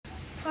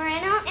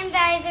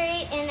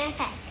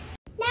Okay.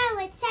 Now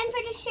it's time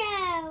for the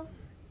show.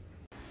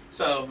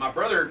 So my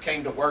brother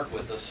came to work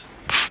with us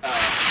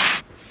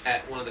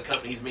at one of the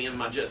companies me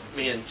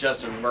and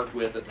Justin worked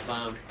with at the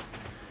time.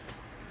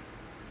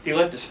 He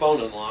left his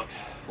phone unlocked.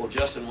 Well,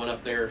 Justin went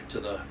up there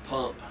to the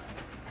pump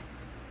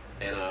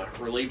and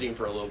relieved him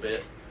for a little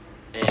bit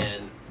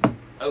and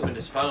opened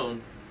his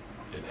phone.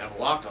 Didn't have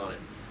a lock on it.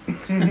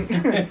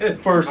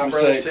 First my mistake.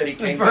 brother said he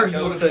came back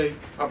over.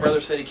 My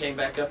brother said he came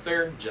back up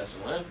there.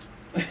 Justin left.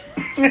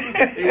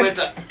 He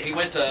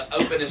went to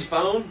open his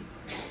phone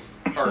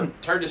or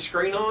turned his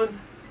screen on,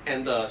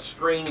 and the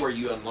screen where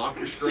you unlock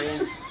your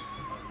screen.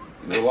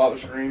 The lock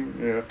screen,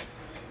 yeah.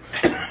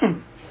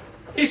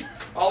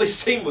 All he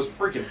seen was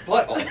freaking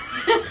butthole.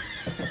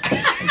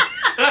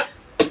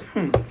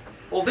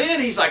 Well, then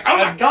he's like, "Oh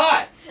my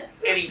god!"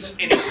 And he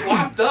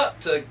swapped up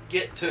to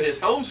get to his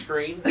home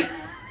screen.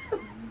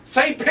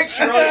 Same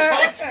picture on his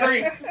home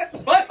screen.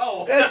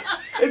 Butthole.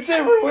 It's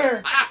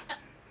everywhere.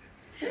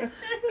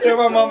 Tell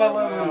my mom I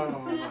love her.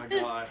 Oh my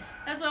god.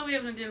 That's why we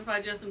haven't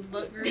identified Justin's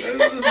butt group. We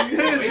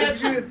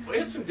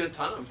had some good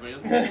times,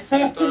 man. We had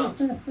some good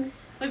times.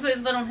 We put his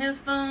butt on his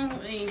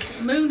phone. He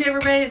mooned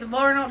everybody at the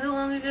bar not too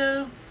long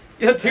ago.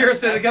 Yeah, Tara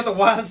said it got the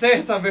widest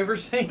ass I've ever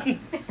seen.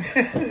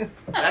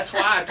 That's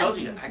why I told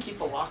you I keep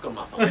a lock on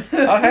my phone.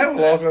 I have a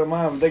lock on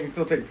mine, but they can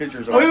still take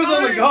pictures of We it. was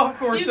on the golf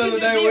course the other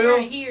day, Will.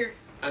 Right here.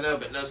 I know,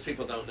 but most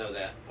people don't know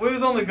that. We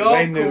was on the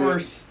golf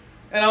course,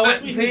 and I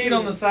went and peed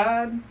on the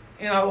side,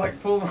 and I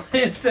pulled my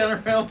hands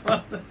down around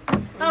my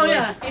Oh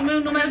yeah, he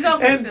mooned them at a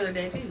golf course the other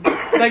day too.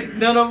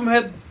 None of them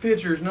had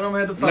pictures. None of them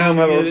had the phone.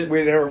 We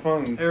didn't have our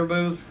phone.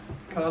 Everybody was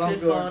caught off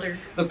Good guard. fodder.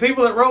 The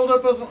people that rolled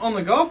up us on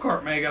the golf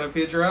cart may have got a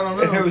picture. I don't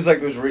know. It was like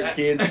those rich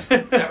kids.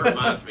 That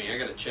reminds me, I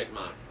got to check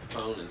my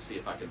phone and see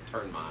if I can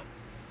turn my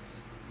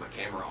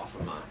camera off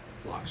of my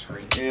lock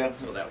screen. Yeah.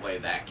 So that way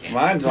that can't.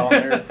 Mine's on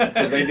there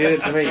because they did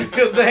it to me.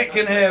 Because that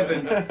can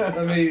happen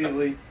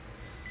immediately.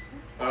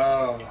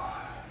 Oh.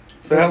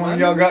 So how long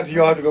y'all got till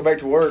y'all have to go back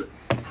to work?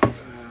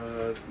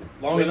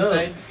 Long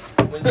Wednesday.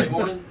 enough. Wednesday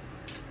morning,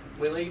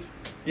 we leave.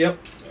 Yep.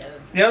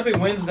 Yeah, it'll be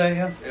Wednesday,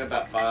 yeah. Yeah,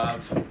 about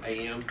 5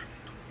 a.m.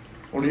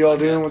 What are y'all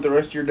doing with the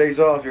rest of your days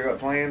off? You got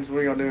plans? What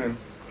are y'all doing?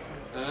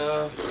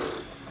 Well,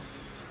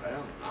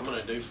 I'm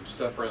going to do some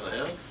stuff around the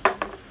house.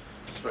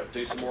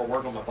 Do some more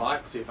work on my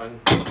bike, see if I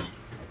can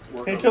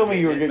work on He told me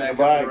you were getting getting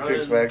your back up bike and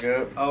fixed running. back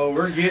up. Oh,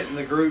 we're getting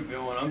the group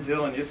going. I'm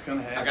telling you, it's going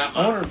to happen.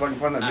 I wonder if I can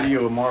find that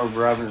video of Marv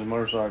driving his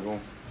motorcycle.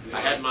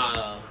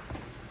 I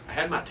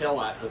had my tail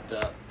light hooked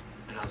up,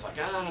 and I was like,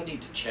 I need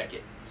to check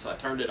it. So I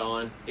turned it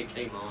on. It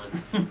came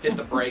on. Hit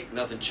the brake.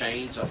 Nothing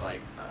changed. I was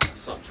like,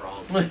 something's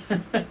wrong.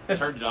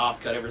 Turned it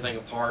off. Cut everything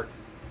apart.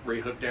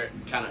 Rehooked it.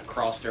 Kind of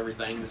crossed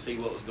everything to see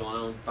what was going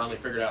on. Finally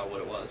figured out what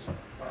it was.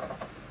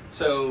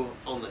 So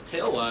on the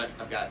tail light,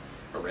 I've got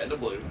a red and a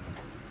blue.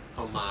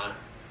 On my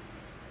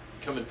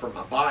coming from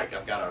my bike,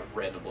 I've got a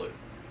red and a blue.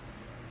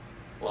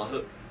 Well, I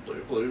hooked blue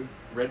to blue,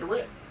 red to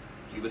red.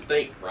 You would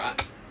think,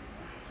 right?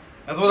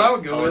 That's what I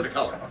would go Color with. to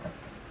color.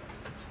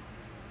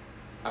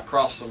 I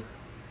crossed them,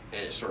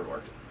 and it started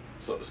working.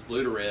 So it was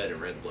blue to red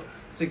and red to blue.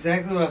 That's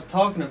exactly what I was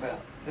talking about.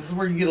 This is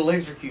where you get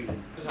electrocuted.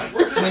 It's like,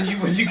 when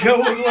you go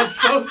with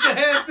what's supposed to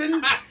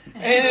happen,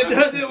 and it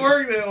doesn't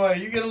work that way.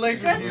 You get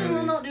electrocuted. Justin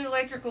will not do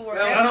electrical work.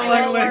 No, I don't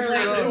like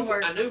electrical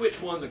work. I knew which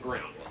one the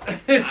ground was.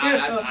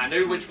 I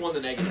knew which one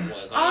the negative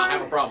was. I don't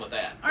have a problem with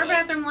that. Our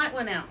bathroom light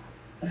went out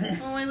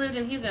when we lived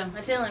in Hugo.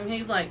 I tell him,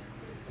 he's like,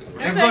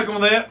 You're fucking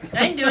with that?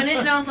 I ain't doing it.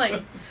 And I was like,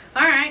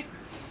 all right.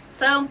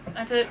 So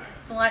I took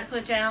the light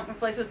switch out,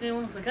 replaced it with a new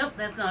one. I was like, oh,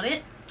 that's not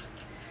it.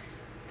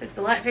 Took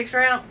the light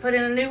fixture out, put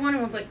in a new one,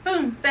 and was like,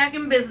 boom, back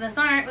in business.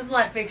 All right, it was a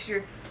light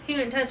fixture. He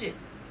wouldn't touch it.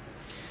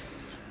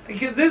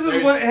 Because this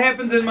is what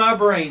happens in my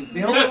brain.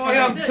 The only way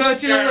I'm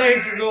touching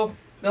electrical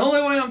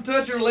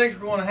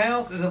in a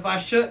house is if I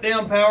shut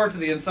down power to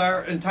the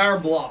entire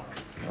block.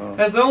 Oh.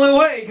 That's the only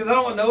way, because I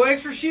don't want no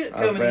extra shit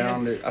coming in. I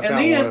found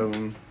then, one of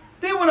them.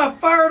 Then when I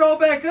fire it all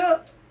back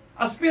up,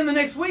 I spend the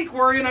next week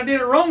worrying I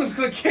did it wrong. It's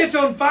going to catch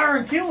on fire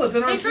and kill us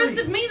in our sleep. He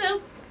trusted me,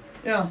 though.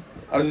 Yeah.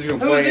 I was just going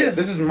to play it.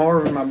 This is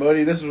Marvin, my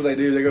buddy. This is what they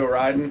do. They go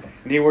riding,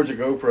 and he wears a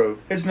GoPro.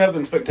 It's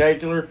nothing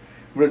spectacular,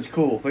 but it's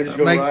cool. They just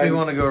go riding. Makes me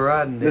want to go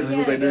riding. This is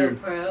what they do.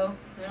 GoPro.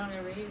 I don't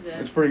ever use it.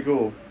 It's pretty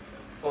cool.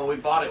 Well, we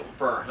bought it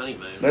for our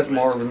honeymoon. That's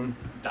Marvin.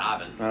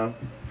 Diving.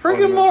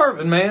 Freaking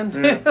Marvin, man.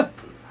 Yeah.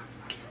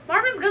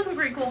 Marvin's got some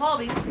pretty cool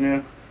hobbies.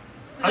 Yeah.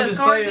 I'm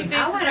just saying.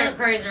 I want a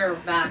cruiser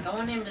back. I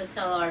want him to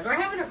sell ours. We're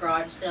having a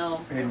garage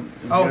sale.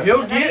 Oh, he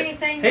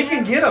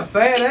can get a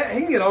fat. He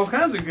can get all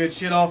kinds of good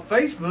shit off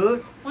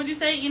Facebook. What'd you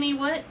say? You need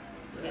what?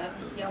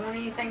 Y'all want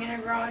anything in a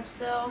garage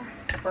sale?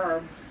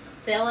 Or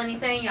sell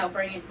anything? Y'all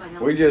bring it to my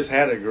house. We just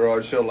had a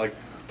garage sale like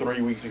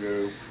 3 weeks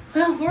ago.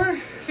 Well, we're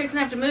fixing to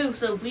have to move,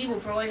 so we will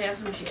probably have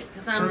some shit.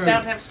 Because I'm True.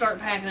 about to have to start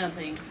packing up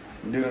things.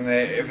 Doing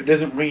that. If it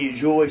doesn't bring you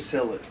joy,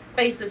 sell it.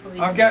 Basically.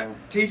 I've got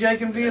TJ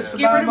convinced to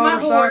Get buy a rid of my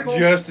motorcycle.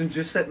 Justin's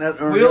just sitting out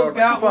there. in the Will's yard,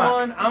 got fine.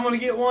 one. I'm gonna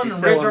get one, He's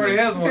and Rich selling already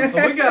me. has one.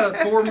 So we got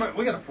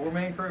a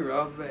 4-man crew right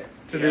off the bat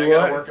To Yeah, do I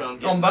gotta what? work on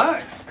getting on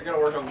bikes. I gotta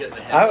work on getting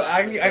the I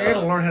headlight.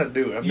 gotta learn how to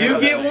do it. I've You never,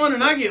 get one,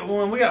 and I get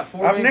one. We got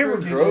 4-man I've never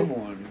crew. drove TJ.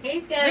 one.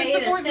 He's gonna Who's the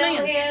either fourth sell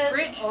man? his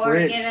Rich? or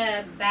Rich.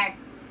 get a back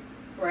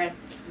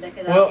rest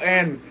because Well,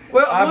 and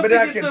Well, I once bet he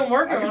I gets can- done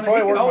working I can on it,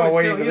 probably he work can my always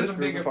way sell into his this and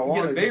group get if I a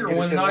wanted. bigger Get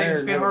one us and in not there even and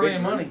spend have a hardly big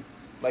any group. money.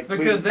 Like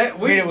Because meet up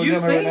with you've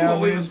them every seen now what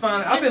and we then. was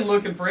finding. I've been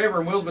looking forever,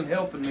 and Will's been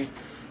helping me.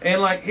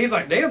 And like he's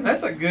like, damn,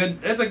 that's a good.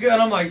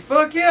 And I'm like,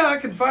 fuck yeah, I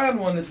can find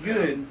one that's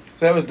good.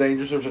 So that was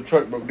dangerous. There was a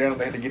truck broke down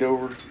and they had to get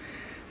over.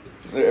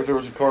 If there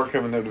was a car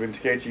coming, that would have been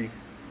sketchy.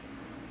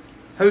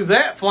 Who's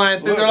that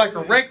flying through there like a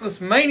reckless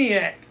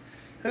maniac?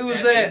 Who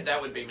was that?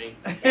 That would be me.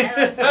 That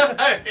looks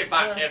like,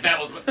 if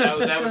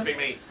that would be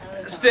me.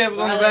 Steph was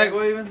on the back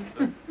waving.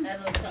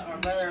 That looks like our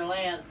brother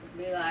Lance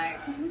would be like,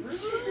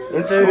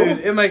 It's Dude,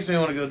 cool. it makes me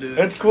want to go do it.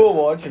 It's cool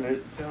watching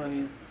it. I'm telling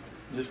you.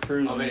 Just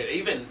cruising. I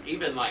mean,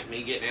 even like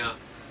me getting out,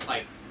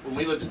 like when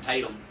we lived in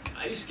Tatum,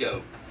 I used to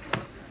go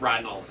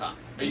riding all the time.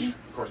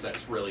 Of course,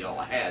 that's really all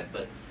I had,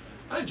 but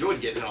I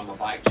enjoyed getting out on my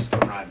bike, just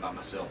going riding by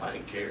myself. I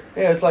didn't care.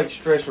 Yeah, it's like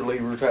stress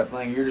reliever type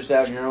thing. You're just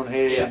out in your own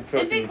head. Yeah.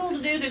 It'd be Fucking, cool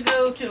to do to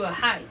go to a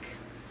hike.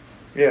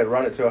 yeah,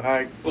 ride it to a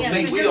hike. Well, yeah, see,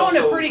 because we you're going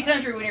also to pretty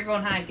country when you're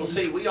going hiking. well,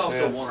 see, we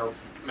also Yeah. want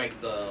to make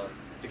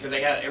because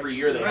they have every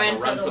year they run have a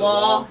for run the for the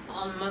wall.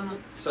 wall.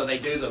 So they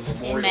do the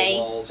May. memorial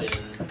walls in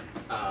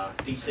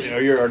DC. You know,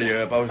 you're already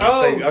up. I was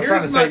Oh, trying to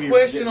here's save my you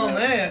question from on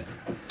getting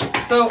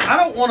that. So I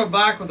don't want a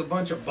bike with a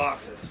bunch of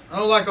boxes. I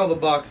don't like all the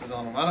boxes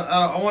on them.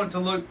 I want it to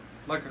look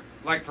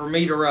like for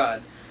me to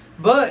ride.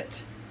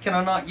 But can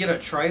I not get a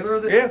trailer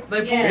that Yeah. they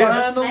pull Yes,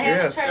 behind them? they have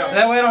a Yeah. trailer.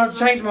 That way I don't have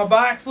to change my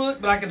bike's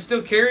look, but I can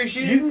still carry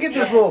shit. You can get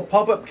those Yes. little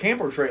pop-up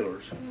camper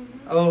trailers.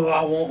 Oh,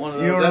 I want one of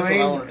those. You know That's what I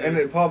what I mean? want to And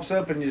do. it pops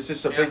up and it's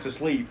just a place to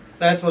sleep.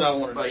 That's what I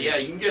want to do. But yeah,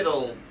 you can get a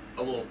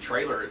little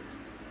trailer. It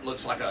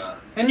looks like a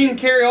And you can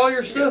carry all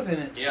your stuff in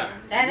it. yeah.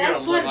 That's It'll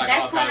look one. like all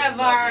That's one kinds of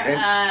our. stuff.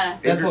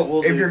 If That's you're, what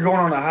we'll if do. you're going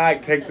on a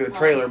hike, take the That's a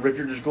trailer. But if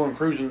you're just going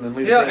cruising, then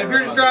leave the Yeah, trailer if you're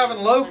just on.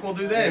 driving local,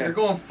 do that. Yeah. If you're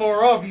going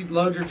far off, you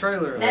load your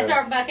trailer up. That's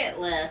our bucket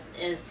list: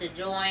 is to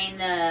join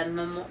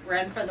the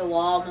Run for the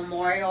Wall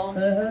Memorial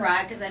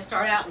ride because they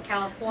start out in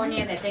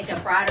California. They pick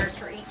up riders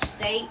for each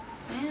state,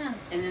 Yeah.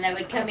 and then they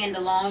would come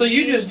into Longview. So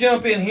you just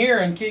jump in here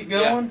and keep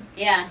going?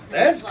 yeah.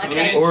 That's like cool.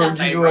 they Or start- would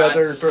you They go out ride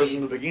there to and start see.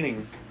 from the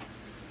beginning?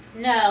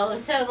 No,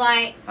 so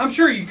like I'm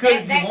sure you could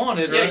if That- you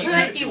wanted, yeah, right? you you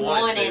could could if you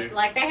wanted.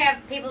 Like they have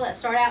people that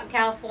start out in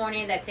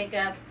California that pick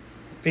up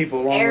People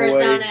along the way.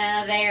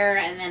 Arizona there,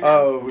 and then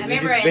Oh, I it just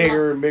remember gets in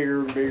bigger and bigger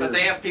and bigger. But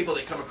they have people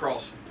that come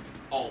across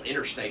all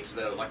interstates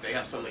though. Like they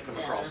have some that come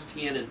Yeah. across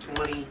 10 and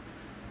 20.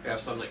 They have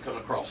some that come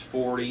across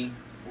 40.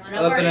 when I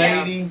Up worked in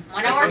at 80.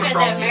 when They I worked come at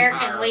across the the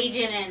American entire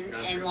Legion in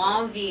country.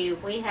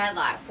 Longview, we had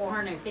like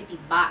 450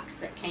 bikes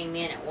that came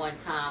in at one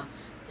time.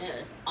 It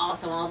was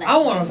awesome. All that I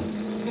want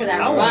for that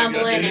to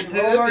rumbling and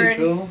That'd roaring.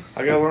 be cool.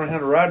 I gotta learn how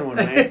to ride one,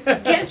 man. Get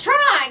a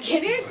trike.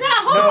 It's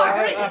not No,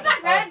 hard. It's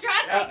like riding a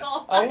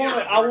tricycle. I want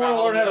to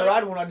learn how to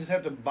ride one. I just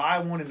have to buy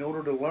one in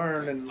order to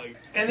learn and like.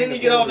 And then you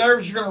get all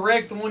nervous you're going to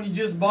wreck the one you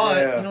just bought.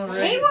 Yeah. You know, He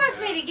wreck. wants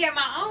me to get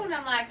my own.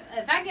 I'm like,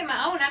 if I get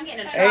my own, I'm getting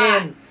a trike.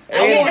 And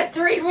I'm getting a and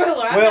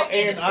 3-wheeler. I'm well, not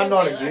getting and a I'm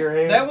not a 2-wheeler.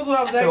 gearhead. That was what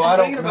I was So actually I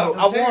don't thinking about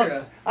know. from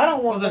Tara. I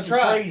don't want Was a nothing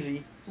try.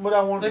 crazy, but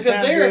I want it to Because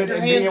sound there, good if your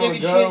and be hands able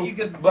give to you go. shit, you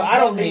could But just I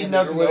don't one-hand need it or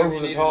nothing whatever over you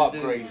the needed top to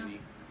do. crazy.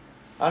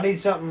 I need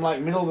something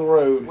like middle of the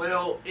road.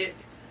 Well,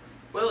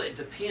 it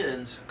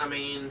depends. I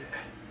mean,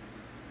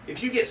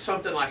 if you get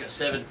something like a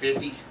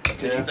 750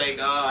 because Yeah. you think,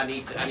 oh, I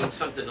need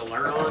something to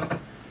learn on,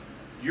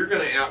 you're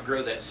going to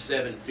outgrow that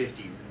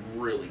 750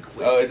 really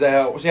quick. Oh, is that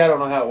how? See, I don't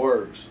know how it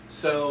works.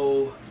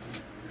 So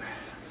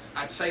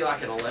I'd say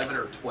like an 11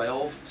 or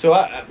 12. So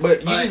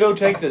but you But- can go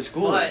take the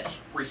schools. But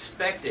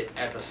respect it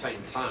at the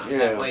same time. Yeah.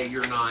 That way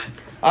you're not.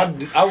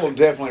 I will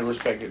definitely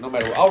respect it, no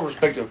matter what. I'll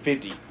respect a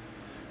 50.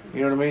 You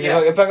know what I mean?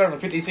 Yeah. If I got on a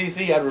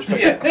 50cc, I'd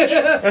respect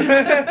Yeah.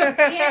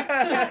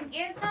 it.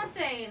 Get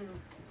something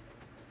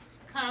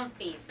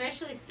comfy,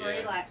 especially for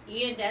Yeah. like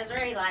you and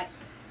Desiree. Like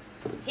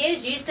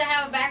his used to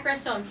have a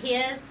backrest on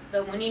his,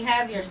 but when you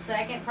have your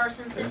second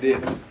person It sit,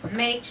 didn't.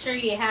 make sure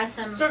you have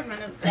some Starting to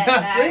know. that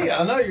back, See,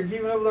 I know you're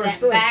keeping up with our that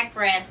stuff.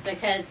 backrest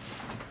because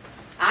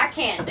I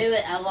can't do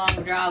it a long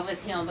drive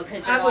with him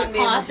because I you're like wouldn't be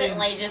able to.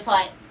 constantly just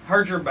like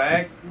Hurt your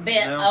back.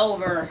 bent No.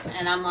 over,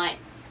 and I'm like,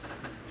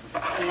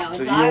 you know,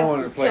 So until, you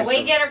want to replace till we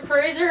them. get a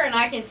cruiser and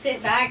I can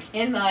sit back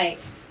and like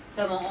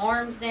put my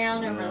arms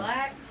down and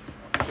relax.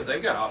 Because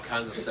they've got all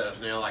kinds of setups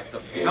now. Like the.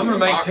 I'm going to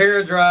make box-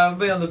 Tara drive,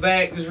 be on the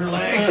back, just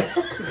relax.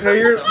 No,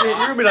 you're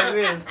gonna be like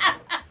this.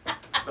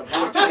 The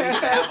box I used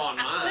to have on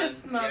mine, This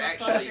it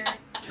actually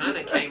motherfucker. kind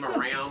of came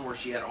around where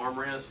she had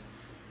armrests.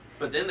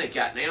 But then they've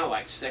got now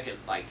like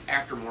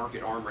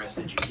aftermarket armrests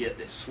that you get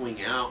that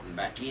swing out and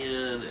back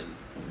in and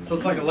So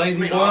it's like a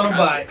lazy I mean, boy all on a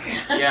kinds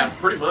bike. yeah,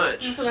 pretty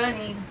much. That's what I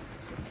need.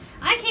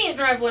 I can't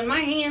drive one. My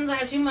hands, I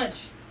have too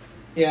much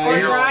Yeah,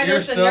 your arthritis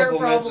and stuff nerve will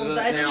mess it problems.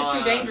 up. It's Now, just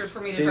too dangerous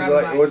for me to She's drive a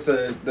like, bike. what's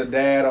the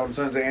dad on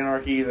Sons of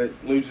Anarchy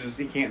that loses?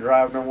 He can't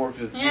drive no more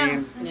because his Yeah.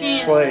 hands. I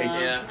can't. Play.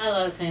 Yeah. I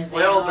love Sons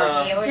Well,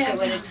 I wish I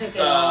would have took it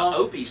The all.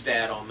 Opie's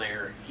dad on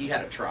there, he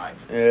had a trike.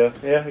 Yeah,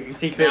 yeah. You can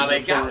see. Now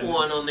they got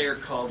one on there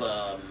called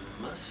a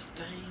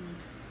Mustang,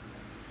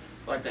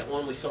 like that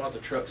one we saw at the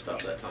truck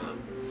stop that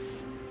time.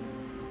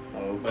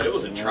 Oh, But it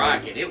was a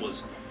trike, and it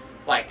was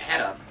like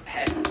had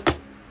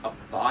a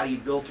body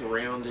built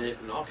around it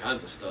and all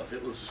kinds of stuff.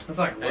 It was It's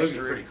like actually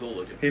luxury. pretty cool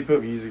looking. He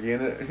put music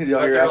in it. Y'all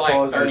But hear they're like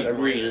applause? 30 I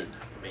agree with grand.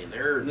 I mean,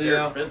 they're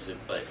Yeah. expensive,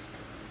 but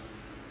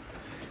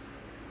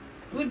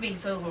It would be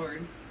so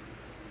hard.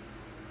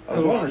 I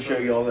was wanting to show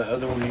you all that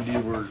other one you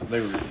did where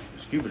they were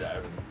scuba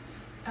diving.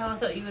 Oh, I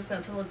thought you was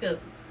about to look up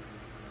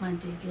my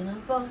dick in a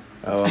box.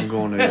 Oh, I'm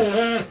going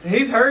to.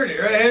 He's heard it,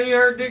 right? Haven't you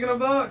heard Dick in a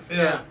Box?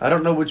 Yeah. I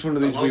don't know which one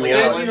of these we Lonely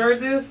watched. Have Island. you heard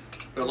this?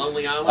 the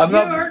Lonely Island. I'm You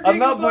ever heard not. I'm Dick in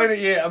not a playing Box?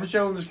 it yet. I'm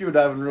showing the scuba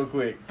diving real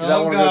quick. 'cause I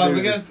Oh wanna God, go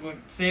we do got this.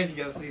 Sam. You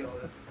got to see all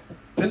this.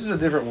 This is a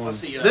different one. Let's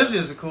see. This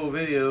is a cool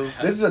video.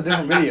 This is a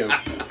different video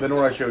than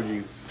what I showed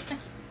you.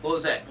 What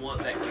was that one?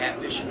 That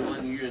catfishing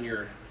one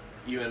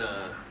you and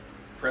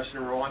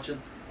Preston were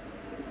watching?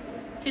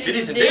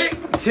 Titties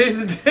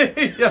and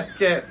dick. Yeah,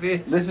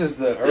 catfish. This is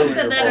the I earlier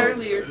said that part.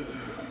 earlier.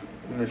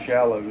 In the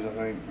shallows, I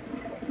think.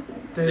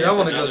 Dude, See, I that's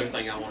want to another go.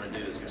 thing I want to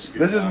do is go scuba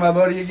This is diving. my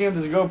buddy again.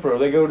 This is GoPro.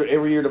 They go to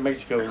every year to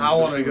Mexico. I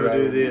want to go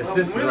do this. Well,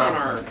 This we is went on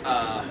awesome.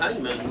 our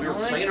honeymoon. We were I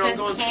went planning to on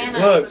going Pensacola.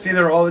 scuba. Look, see,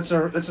 they're all.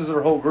 This is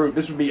their whole group.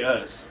 This would be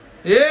us,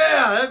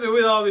 Yeah,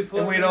 we'd all be and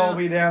floating. we'd all around.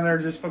 be down there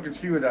just fucking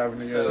scuba diving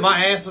together.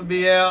 My ass would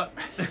be out.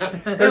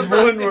 There's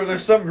one where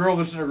there's some girl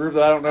that's in a group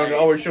that I don't know that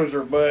always shows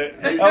her butt.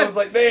 I was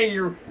like, dang,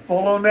 you're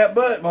full on that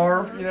butt,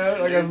 Marv. You know,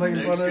 like I was making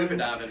Nude fun scuba of it.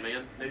 diving,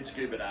 man. Nude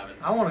scuba diving.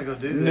 I want to go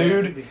do that.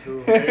 Nude. That'd be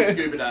cool. Nude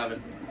scuba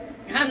diving.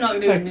 I'm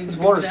not doing nude This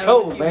scuba water's diving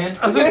cold, with you. man.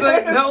 I was gonna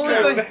say the only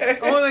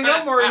thing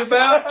I'm worried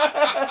about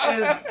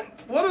is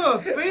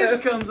what if a fish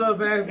comes up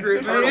after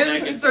it, man,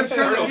 and Turtlenecking. starts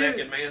trying to get Turtlenecking,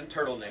 it? man.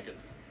 Turtlenecking.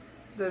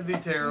 That'd be You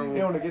know, terrible.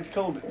 when it gets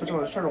cold, it puts on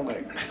a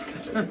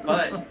turtleneck.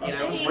 But, you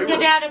know, You we can go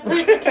were, down to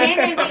Punta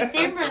Cana in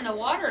December and the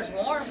water's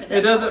warm. But It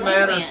that's doesn't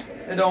where we matter.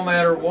 went. It don't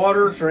matter.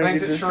 Water Shrink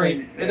makes it, it just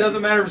shrink. shrink. It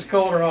doesn't matter if it's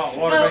cold or hot.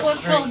 Water Well, makes what's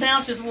it shrink. cold now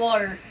is just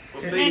water.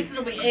 we'll see. Next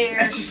it'll be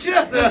air.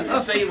 Shut up.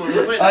 See, when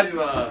we went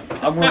to,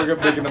 I'm going to go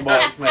pick in the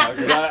box now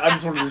because I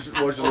just want to just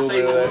watch a well, little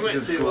see, bit when of we that. went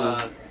It's to cool.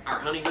 our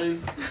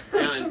honeymoon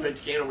down in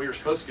Punta Cana, we were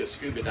supposed to go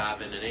scuba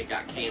diving, and it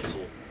got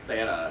canceled. They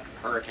had a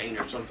hurricane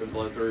or something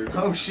blow through.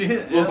 Oh shit. A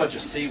little Yeah. bunch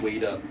of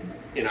seaweed up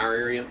in our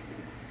area,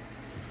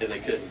 and they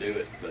couldn't do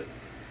it. But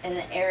In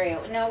the area.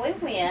 No, we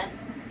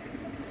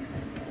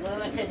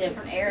went to a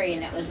different area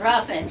and it was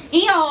rough. And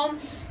he home,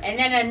 and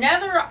then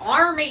another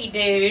army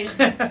dude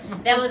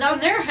that was on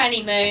their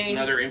honeymoon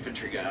another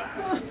infantry guy.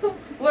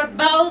 were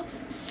both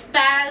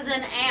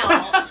spazzing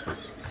out.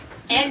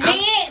 And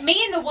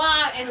me and the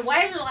wife, and the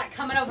waves are like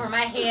coming over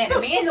my head.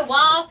 And me and the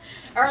wife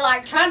are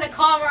like trying to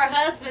calm our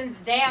husbands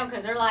down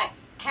because they're like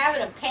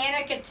having a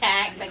panic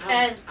attack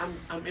because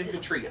I'm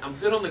infantry. I'm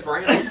good on the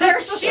ground.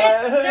 their shit's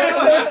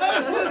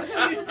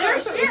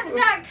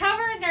not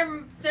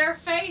covering their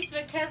face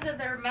because of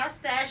their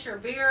mustache or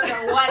beard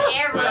or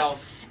whatever. Well,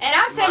 And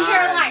I'm sitting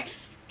here mine- like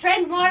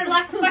treading water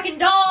like a fucking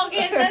dog,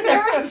 and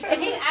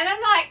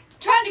I'm like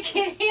trying to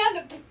get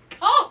him to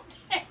calm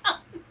down.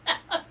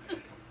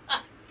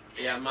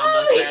 yeah, my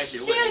Holy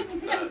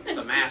mustache.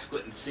 The mask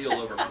wouldn't seal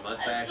over my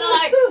mustache.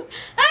 Like,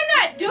 I'm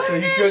not doing So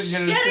you this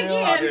couldn't get shit a seal?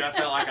 Oh, dude, again. I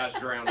felt like I was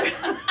drowning.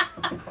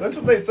 That's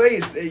what they say.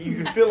 Is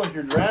you can feel like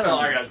you're I felt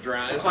like drowning. I was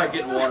drowning. It's like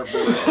getting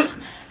waterboarded.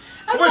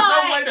 I'm There's no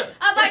like, way to-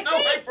 I'm like, there's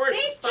no way for it to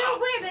these two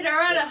stop. women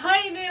are on a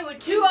honeymoon with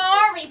two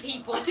army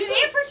people, two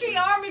infantry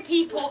army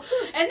people,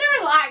 and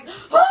they're like,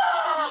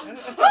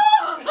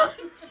 ah!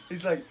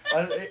 He's like,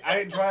 I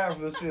didn't try out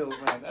for the seals,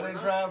 man. I didn't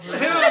try out for the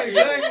Yeah,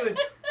 exactly.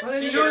 I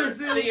Sea, enjoy air, the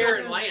sea, air,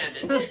 and land.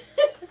 It's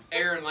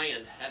air and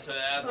land. That's Oh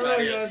about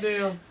it.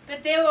 goddamn.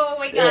 But then when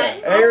we got,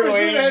 Yeah. I Air wish we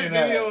land had and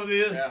video of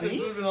this. Yeah. This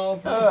would have been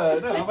awesome. No,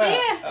 I'm out.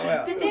 yeah. I'm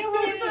out. but then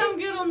when Yes, I'm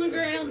good on the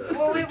ground.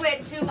 we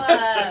went to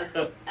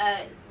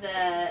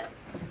the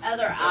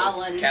other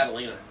island,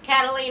 Catalina.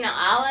 Catalina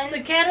Island. The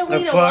The,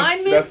 Catalina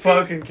wine the mixer.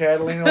 fucking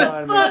Catalina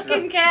wine mixer.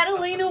 Fucking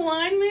Catalina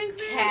wine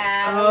mixer.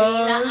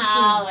 Catalina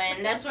Oh,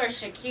 Island. That's where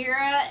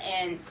Shakira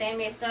and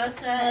Sammy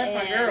Sosa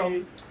That's my girl.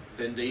 and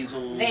Vin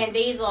Diesel. Van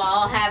Diesel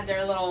all have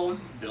their little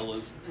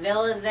Villas.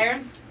 villas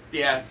there.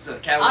 Yeah, the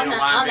Catalina On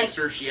wine the-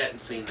 mixer. She hadn't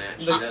seen that.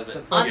 She The-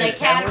 doesn't. On the Yeah,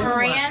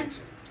 catamaran,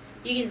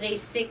 you can see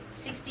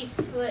 60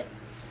 foot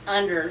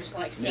unders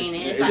like seeing it.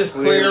 It's It's like just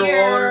clear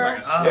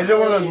water. Is it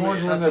one of those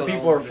ones when That's the what I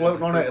people are wanna do.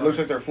 floating on it? It looks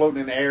like they're floating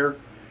in the air.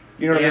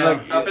 You know what Yeah, I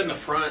mean? Like, up in the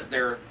front,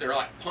 they're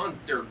like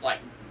they're like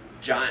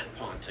giant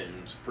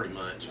pontoons, pretty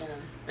much. Yeah.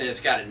 And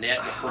it's got a net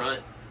in the front.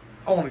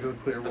 I want to go to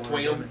clear water.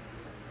 Between them.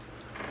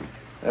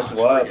 That's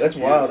wild. That's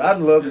wild. I'd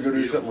love to It's go do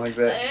beautiful. something like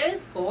that. It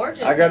is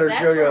gorgeous. I gotta 'cause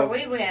show that's where y'all.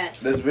 we went.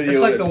 This video.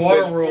 It's like the that-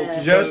 water that- world.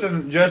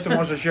 Justin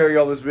wants to show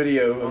y'all this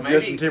video Well, of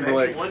Justin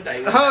Timberlake. Maybe one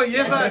day. We'll Oh, have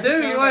yes, to- I do.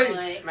 Wait.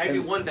 Timberlake. Maybe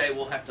one day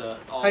we'll have to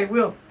all Hey,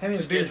 Will, hand me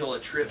the beer. schedule a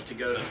trip to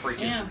go to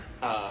freaking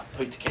Yeah.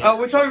 Punta Cana. Oh,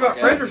 we're talking about or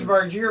something like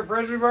Fredericksburg. Did you hear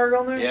Fredericksburg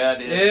on there? that. Yeah, I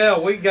did. Yeah,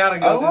 we gotta I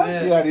go like to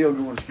the that. idea of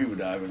going scuba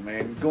diving,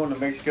 man. Going to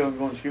Mexico and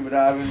going scuba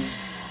diving.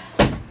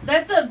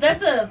 That's a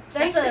Mexico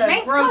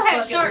growth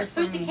has bucket sharks. list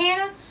for Punta me.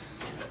 Cana,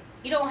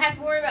 you don't have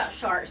to worry about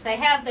sharks. They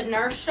have the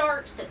nurse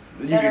sharks that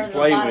You are can the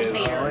play bottom with.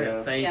 feeder. Oh, Yeah.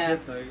 yeah. Thank Yeah. you.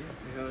 Thank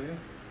you. Hell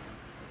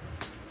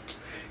yeah.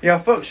 Yeah,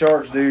 fuck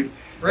sharks, dude.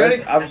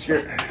 Ready? I'm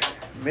scared.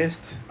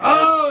 Missed.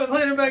 Oh, it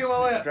landed back in my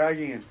lap. Try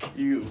again.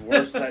 You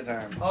worse that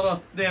time. Hold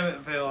on. Damn it,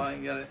 Phil. I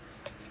ain't got it.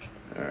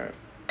 All right.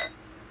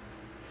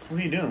 What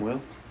are you doing,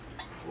 Will?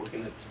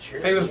 Looking at the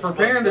chair. He was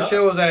preparing to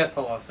show his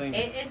asshole. I seen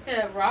it. It's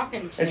a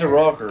rocking chair. It's a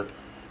rocker.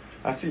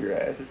 I see your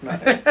ass. It's nice.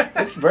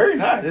 It's very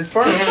nice. It's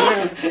firm.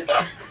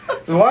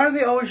 Why do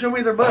they always show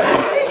me their butt? Do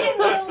it again,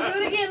 Will. Do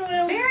it again,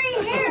 Will. Very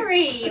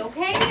hairy,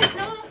 okay? It's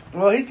not.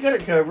 Well, he's got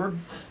it covered.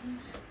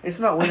 It's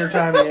not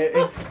wintertime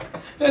yet.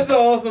 That's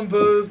awesome,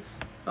 Booze.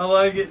 I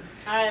like it.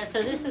 Alright,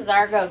 so this is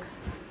our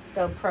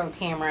GoPro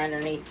camera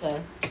underneath the.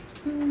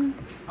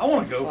 I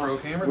want a GoPro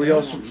camera. We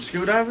all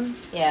scuba diving?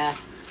 Yeah.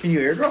 Can you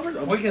airdrop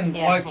it? We can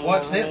Yeah, like hang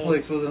watch on, let me-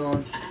 Netflix with it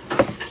on.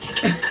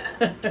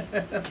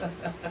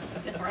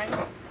 Right.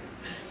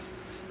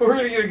 We're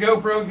gonna get a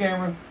GoPro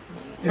camera.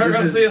 You're This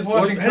gonna is- see us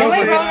watching what- No, we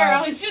Cobra brought our Kai.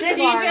 own It's just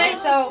cigar, TJ.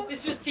 so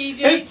It's just TJ.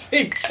 It's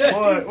TJ.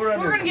 What? What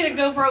We're gonna get a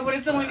GoPro, but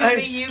it's only gonna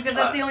be you because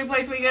that's the only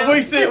place we go.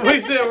 We said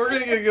we're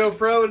gonna get a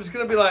GoPro and it's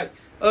gonna be like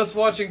us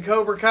watching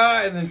Cobra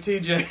Kai and then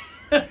TJ.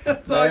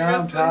 That's all Man, you're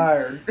I'm gonna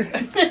tired.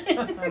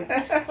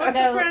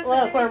 So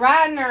look, we're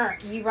riding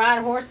you ride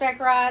a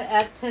horseback ride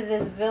up to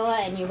this villa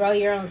and you roll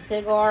your own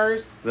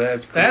cigars.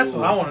 That's cool. That's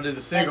what I want to do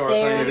the cigar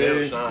there. thing, Yeah, it dude.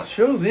 was nice.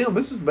 Show them.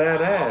 This is We've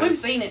badass.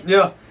 seen it.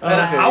 Yeah, and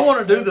Okay. I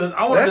want to do the.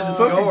 I want to do That's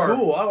the fucking cigar.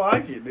 cool. I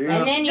like it, dude.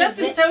 And then you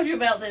Justin zip, told you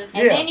about this.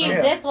 and Yeah, then you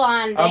yeah. zip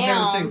line I've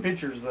never seen down.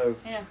 pictures though.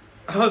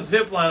 Oh,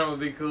 zip lining would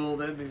be cool.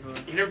 That'd be fun.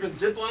 You never been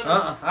ziplining?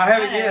 I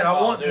haven't yet. I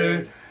Oh, want to.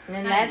 dude.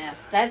 And then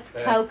that's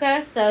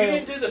coca. So You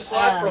didn't do the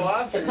slide for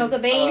life. the and, coca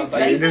beans.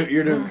 basic?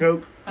 You're doing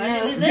coke. I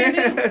No. did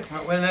it.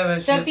 When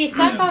that So shit- if you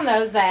suck on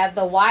those,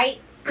 the white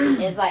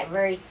is like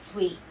very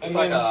sweet, and It's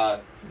then like a.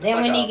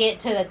 then when you get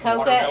to the coca,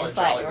 watermelon it's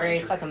like Jolly very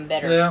Rancher. fucking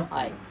bitter, Yeah.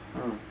 like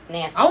Hmm.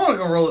 nasty. I want to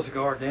go roll a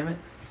cigar. Damn it!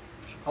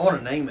 I want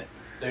to name it.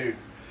 Dude,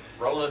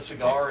 rolling a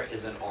cigar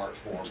is an art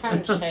form. I'm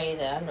trying to show you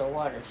the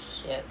underwater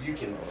shit. You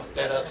can fuck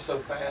that up so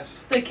fast.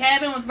 The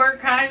cabin with Bert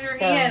Kaiser,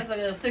 So, he has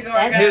a cigar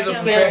that's guy He's a Yeah.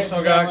 come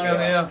professional guy. Miller.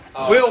 Coming, yeah.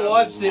 Oh, Will no.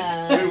 watched it.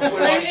 I They think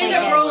end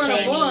up that's rolling a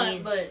Sammy's-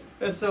 blunt, but-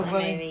 That's so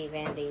funny. Maybe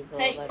Van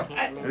Diesel's. Hey, I can't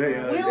I- remember.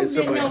 Yeah. Will it's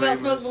didn't know somebody about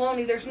smoked famous.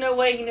 bologna. There's no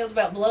way he knows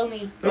about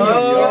bologna.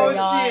 Oh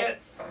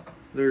Yachts. shit!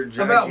 They're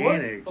About what?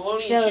 gigantic.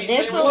 Bologna So and cheese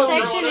this sandwiches little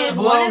growing section up? is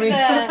one of Bologna. the.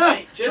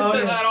 Hey, just Oh,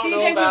 because yeah. I don't know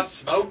TJ about was-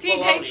 smoked TJ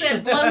bologna.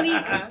 said bologna,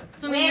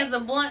 so he has a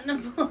blunt and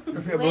a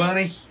bologna.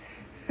 Bologna.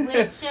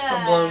 Which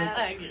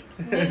Bologna.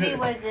 movie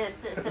was this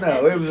that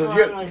No, Sylvester it was a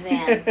Stallone was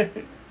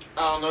in?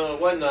 I don't know.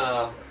 It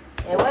wasn't.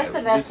 It was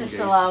Sylvester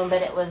Disengage. Stallone,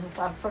 but it was,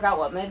 I forgot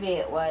what movie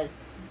it was.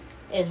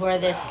 Is where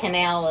this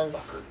canal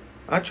was.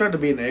 I tried to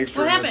be an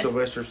extra What in a happened?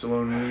 Sylvester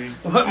Stallone movie.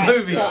 What Alright,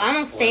 movie? so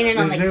I'm standing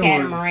on This the new one.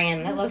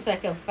 catamaran. That looks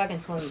like a fucking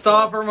swimming pool.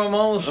 Stopper, my mom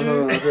will I'll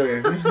shoot. tell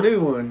you, there's a new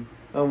one.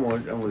 I'm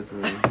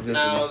listening. Just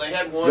No, they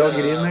had Did one. y'all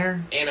get in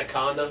there?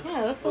 Anaconda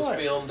Yeah, that's was what.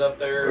 filmed up Or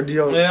there. did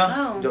y'all,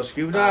 Yeah. did y'all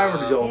scuba dive or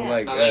did y'all Yeah.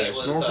 like I think it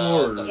was,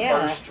 snorkel the or?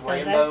 Yeah, first so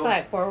Rambo. that's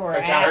like where we're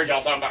Which I heard at.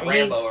 y'all talking about And you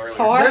Rambo earlier.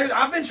 park, Dude,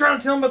 I've been trying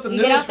to tell him about the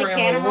you get newest off the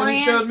Rambo, the one catamaran,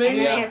 you showed and me. then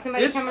you Yeah. have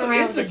somebody It's- coming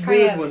around it's with a a tray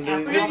good of one, dude.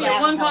 alcohol There's It's like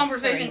alcohol one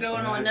conversation straight.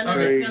 going on. That's None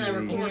of it's gonna crazy.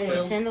 And record. you're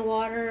just Will. in the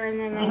water, and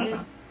then they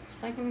just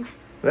fucking.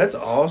 That's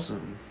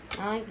awesome.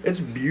 I like It's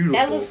beautiful.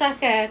 that looks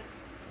like a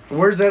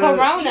Where's that? You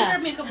Corona.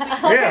 heard me a couple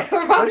Like weeks Yeah, a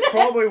Corona. that's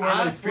probably where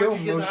I they swear filmed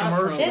to get those the ice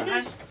from. commercials. This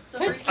is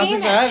Punta I was gonna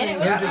Cana, say, I and it haven't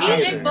was been to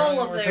There's a cheap. big bowl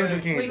up there.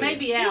 Punta Cana. We may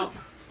be out.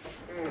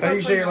 How do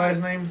you say your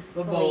last name?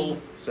 Sleaze.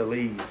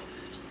 Salise.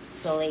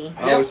 Silly.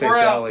 I always say we're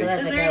out. Sally. So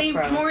that's Is a there any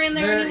GoPro. more in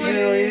there There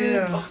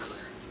anywhere?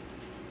 is.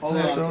 Hold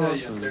on, That's I'll tell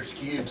you. awesome. There's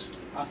cubes.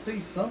 I see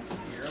something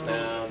here. I don't No,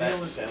 know. that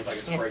sounds like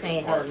it's It's breaking me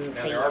apart. holding Now,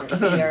 sea there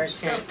are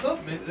urchin. Got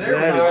something. That There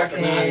is we go.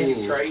 recognize these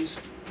cool. trays.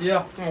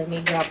 Yeah, That's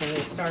me dropping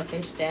these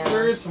starfish there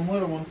down. is some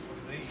little ones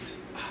like these.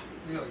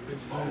 We got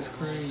big balls.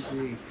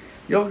 Crazy.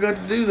 Y'all got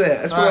to do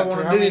that. That's what I Alright,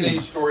 want I to mean, do.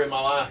 the story of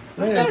my life.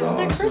 That Look is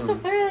how crystal awesome.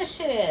 clear this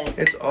shit is.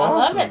 It's I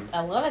love it. awesome. I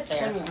love it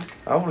there.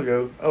 I want to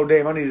go. Oh,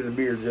 damn, I needed a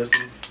beer,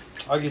 Justin.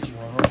 I'll get you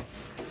one.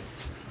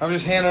 I'm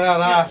just handing out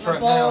Yeah, ice my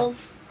right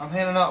balls. now. I'm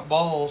handing out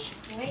balls.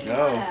 Wait, you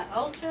No. want an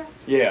ultra?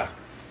 Yeah.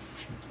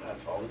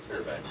 That's all that's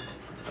here, baby.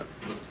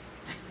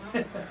 I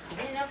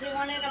didn't know if you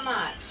wanted a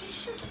mic.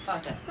 Just shut the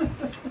fuck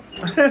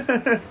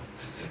up.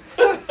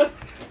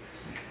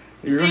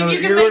 You're See if gonna you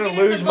can you're make gonna it in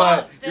the lose my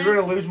box, you're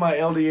Dad. gonna lose my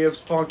LDF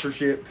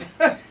sponsorship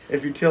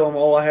if you tell them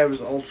all I have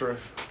is Ultra.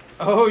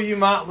 Oh, you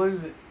might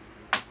lose it.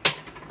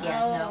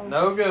 Yeah, Oh.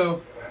 No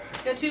go.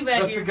 Got two back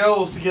That's here. the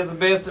goal, is to get the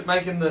best at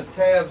making the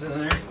tabs in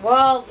there.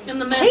 Well, in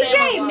the meth TJ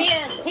ammo box.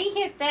 missed. He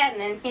hit that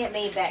and then hit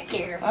me back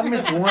here. I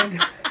missed one.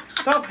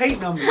 Stop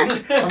hating on me.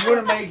 I'm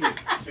gonna make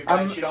it. Too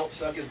bad you don't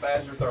suck as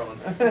bad as you're throwing.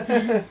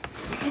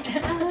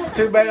 It's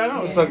too bad I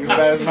don't suck as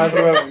bad as my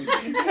throwing.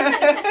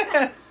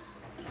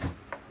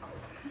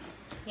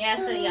 Yeah,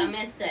 so I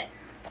missed it.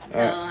 So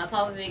I'll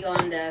probably be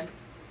going to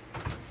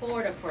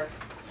Florida for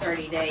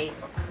 30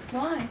 days.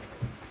 Why?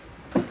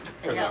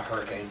 For the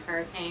Hurricane,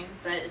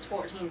 but it's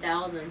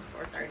 $14,000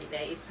 for 30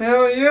 days.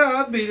 Hell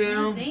yeah, I'd be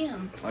Oh, down.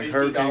 damn. Like $50.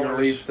 hurricane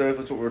relief stuff.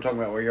 That's what we were talking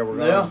about. Where y'all were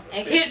going. Yeah.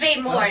 It could be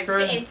more.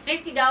 Okay. It's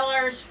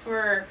 $50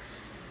 for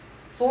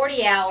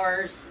 40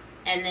 hours,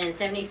 and then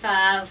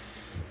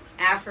 75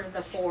 after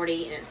the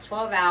 40, and it's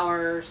 12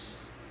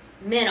 hours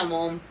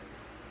minimum,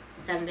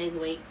 7 days a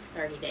week,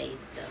 30 days.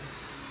 So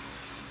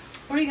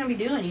What are you going to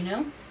be doing, you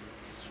know?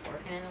 just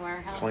working in the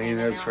warehouse, Cleaning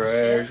handing up out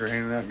trash shit. or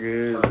handing out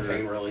goods.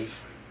 Hurricane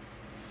relief.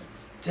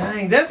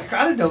 Dang, that's,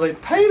 I didn't know they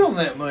paid them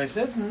that much.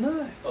 That's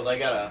nuts. Well, they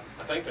got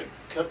I think the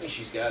company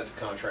she's got is a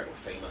contract with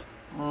FEMA.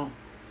 Oh.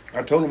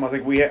 I told him I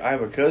think I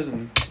have a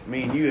cousin.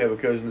 Me and you have a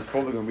cousin that's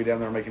probably going to be down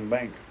there making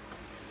bank.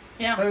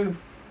 Yeah. Who?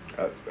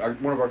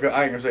 One of our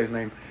I ain't gonna say his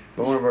name,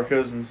 but one of our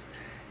cousins.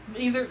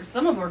 Either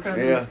some of our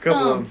cousins. Yeah, a couple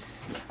some. of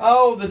them.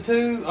 Oh, the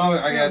two. Oh,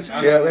 I got you.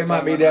 I know Yeah, what they you're might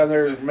talking be about. down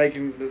there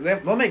making.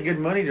 They'll make good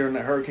money during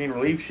that hurricane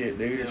relief shit,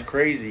 dude. It's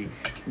crazy,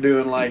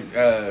 doing like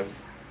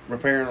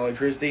repairing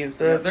electricity and Yeah,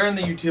 stuff. they're in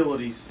the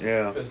utilities.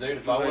 Yeah. Because, dude,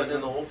 if I wasn't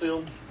in the oil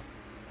field,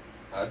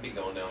 I'd be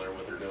going down there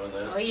with her doing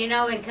that. Well, you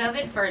know, when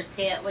COVID first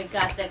hit, we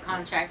got the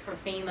contract for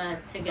FEMA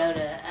to go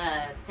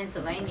to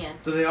Pennsylvania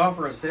Do they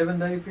offer a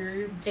 7-day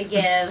period? to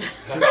give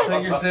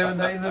Take your 7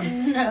 days.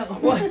 Then? No.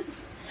 What?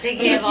 to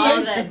give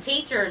all the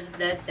teachers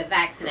the Is your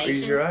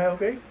vaccinations. eye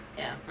okay?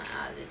 Yeah, my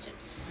eyes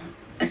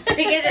itching.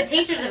 To give the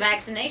teachers the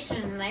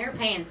vaccination, and they were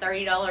paying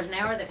 $30 an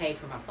hour. They paid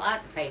for my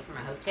flight, they paid for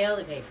my hotel,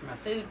 they paid for my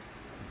food.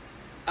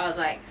 I was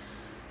like,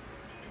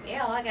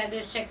 yeah, all I gotta do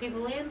is check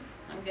people in.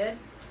 I'm good.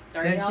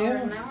 $30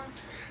 yeah. an hour.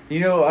 You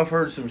know, I've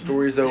heard some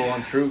stories though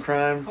on True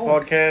Crime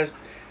podcast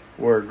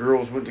where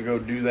girls went to go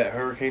do that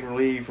hurricane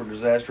relief or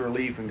disaster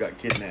relief and got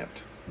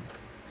kidnapped.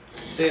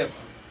 Steph,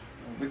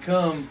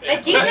 become.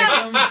 But you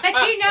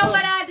know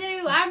what I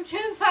do? I'm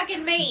too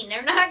fucking mean.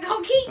 They're not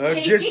gonna keep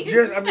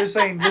me. I'm just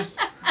saying, just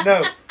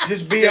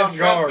be on Trust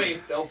guard. me,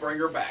 they'll bring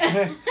her back.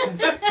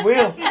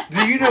 Will,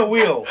 do you know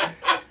Will?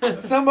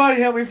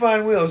 Somebody help me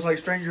find Will. It's like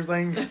Stranger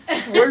Things.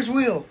 Where's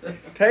Will?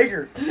 Take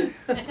her. Take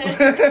her.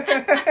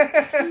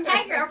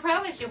 I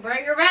promise you'll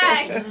bring her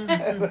back.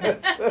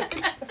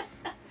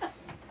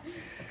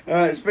 All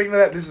right. Speaking of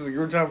that, this is a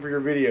good time for your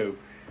video.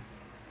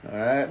 All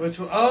right. Which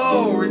one?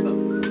 Oh,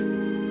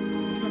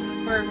 This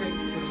is perfect.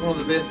 this is one of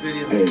the best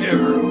videos Hey ever.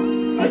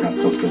 girl, I got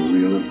something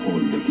real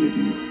important to give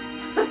you.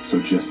 So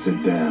just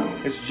sit down.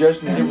 It's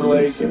Justin And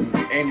Timberlake listen.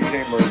 and Andy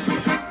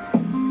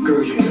Samberg.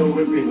 Girl, you know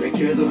we've been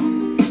together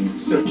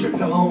such a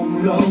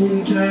long,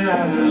 long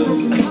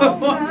time.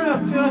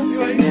 I'm telling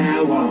you, And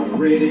now I'm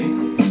ready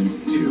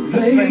to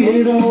lay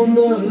it on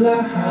the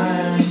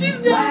line.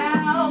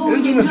 Wow,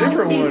 This is a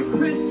different it's one.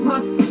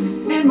 Christmas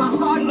and my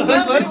heart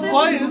Let's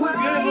play. This is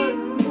good.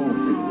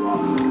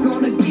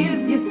 gonna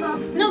give you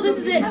something. No, this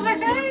is it. I was like,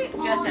 that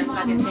ain't Justin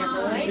fucking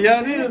Timberlake.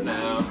 Yeah, it is.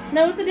 No.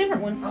 No, it's a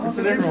different one. It's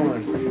a different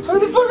one. Who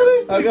the fuck are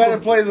these? I gotta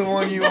play the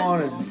one you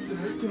wanted.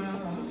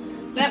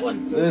 That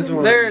one. This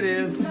one. There it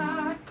is. Okay.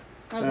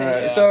 All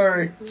right. Yeah.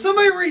 Sorry.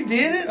 Somebody redid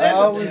it. That's I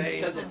always-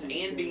 Because it's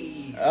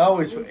Andy. I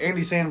always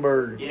Andy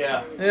Sandberg.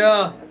 Yeah.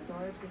 Yeah.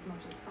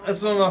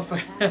 That's one of my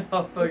favorites.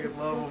 I fucking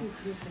love them.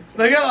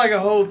 They got like a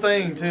whole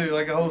thing too,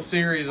 like a whole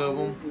series of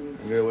them.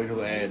 I'm gonna wait till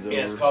the ads over.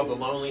 Yeah, it's called The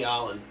Lonely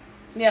Island.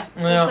 Yeah.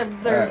 Yeah.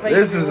 That's their Alright,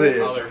 this is it.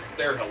 Oh,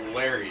 they're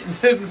hilarious.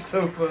 This is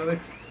so funny.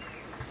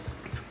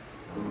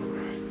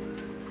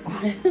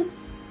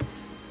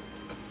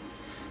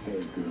 Hey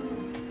girl,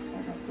 I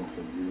got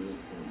something real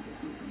important to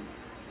give you.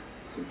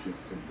 So just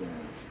sit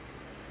down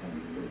and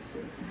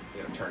listen.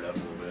 You gotta turn it up a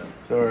little bit.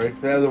 Sorry,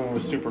 the other one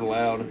was super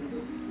loud.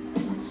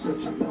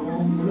 Such a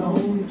long,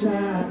 long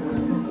time.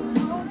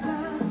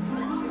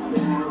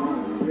 Now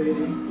I'm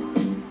ready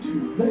to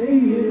lay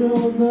it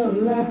on the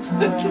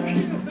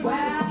line.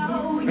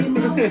 Wow, you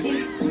know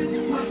it's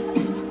Christmas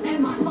and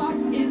my heart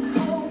is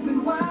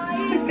open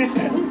wide.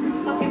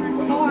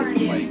 Fucking hard.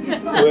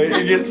 Wait,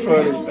 it gets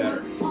funny.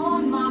 Better.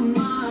 On my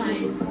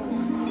mind.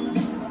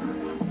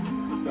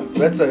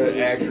 That's an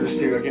actress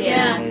too. I can't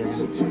Yeah.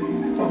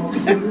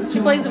 remember her name. She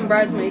plays in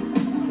Bridesmaids.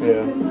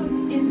 Yeah.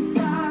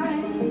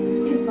 Inside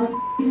is my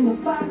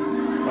box.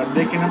 My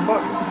dick in a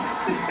box.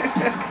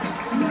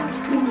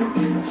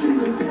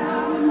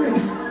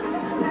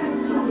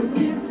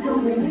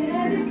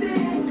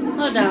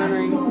 Not a diamond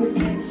ring.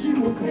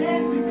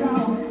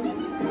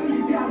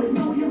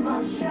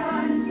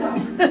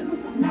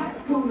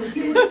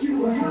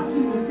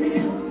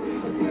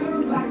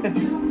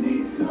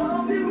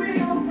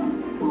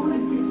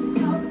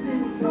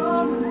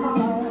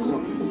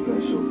 Something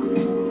special,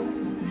 girl.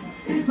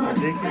 My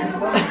dick in a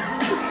box.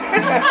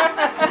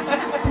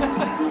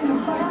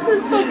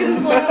 This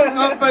fucking clown.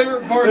 My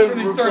favorite part is when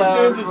he starts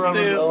doing the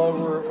Flowers all steps.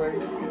 over her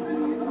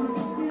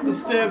face. The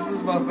steps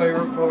is my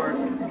favorite part.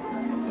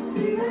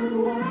 See,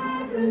 I'm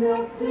wise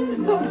enough to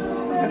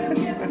know that a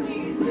gift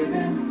needs giving,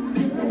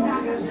 and I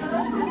got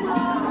just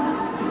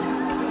enough.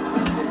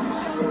 Something to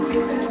show me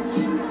that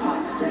you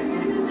are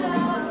second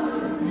enough.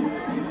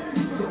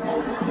 To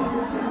all the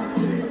fellas out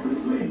there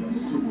with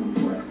ladies to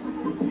impress,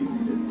 it's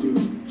easy to do.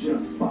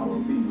 Just follow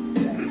these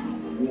steps.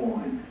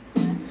 1.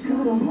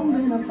 Got a hole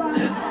in my box.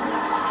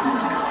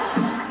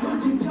 Put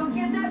your junk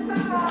in that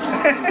box.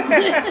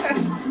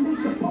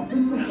 Make a pop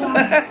in the box.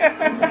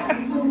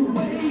 That's the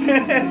way you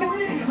do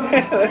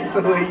it. That's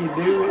the way you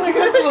do it. They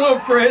got the little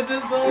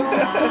presents on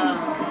them.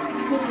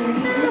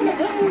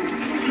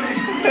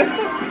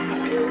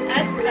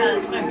 That's about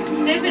as fucking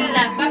stupid as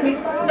that fucking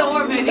Thor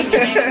movie you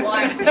made me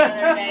watch the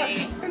other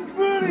day. It's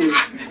funny.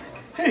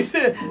 He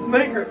said,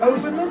 make her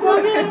open the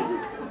box.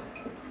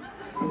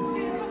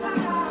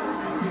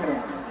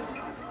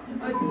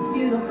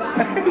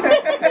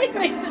 It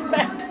makes it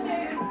back.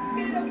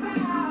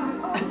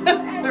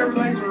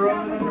 Everything's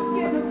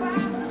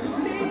running.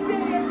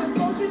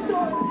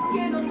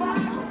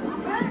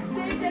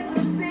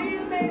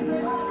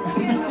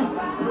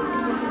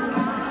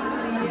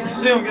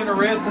 See him getting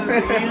arrested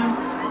at the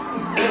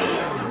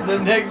end. The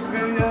next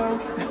video,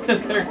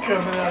 they're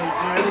coming out of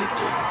jail.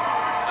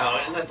 Oh,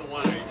 isn't that the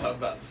one where you talk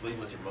about sleeping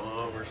with your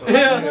mom or something?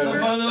 Yeah, the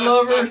mother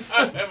lovers.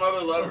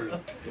 Mother lovers.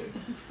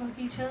 Fuck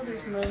each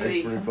other's mother.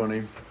 See, Pretty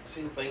funny.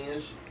 see, the thing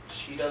is,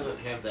 she doesn't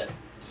have that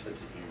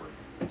sense of humor.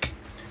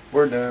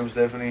 We're done,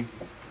 Stephanie.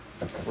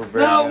 We're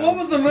very No, done. what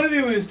was the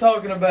movie we was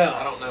talking I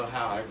about? don't know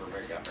how I ever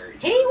got married.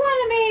 He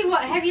wanted me.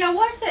 What? Have y'all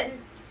watched that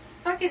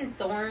fucking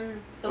Thor,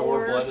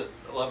 Thor? Blood,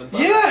 Love and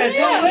Thunder. Yeah, it's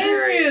Yeah.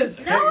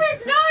 hilarious. No,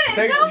 it's not. It's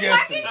Text so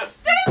suggestions. fucking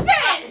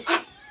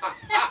stupid.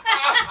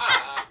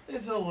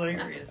 It's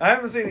hilarious. I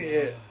haven't seen it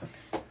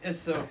yet. It's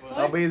so funny.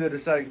 I'll be the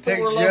deciding. Thor,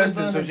 Text Love and Justin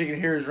so Thunder. she can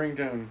hear his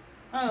ringtone.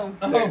 Oh.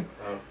 Oh,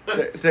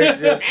 Text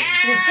Justin.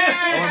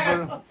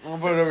 I'm gonna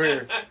put it over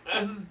here.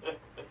 this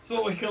is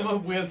what we come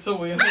up with, so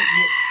we.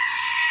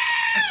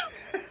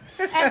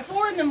 At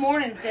 4 in the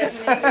morning,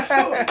 Stephanie.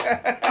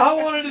 I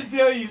wanted to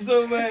tell you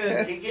so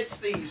bad. He gets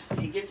these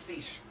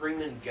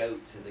screaming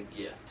goats as a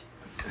gift.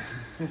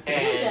 Who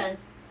And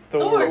does?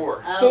 Thor.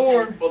 Thor. Oh,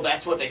 Thor. okay. Well,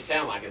 that's what they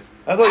sound like. It's,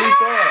 I thought you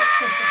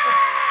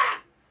saw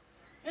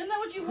Isn't that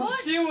what you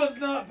want? She was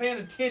not paying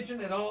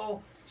attention at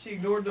all. She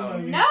ignored the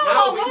movie. No,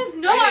 I was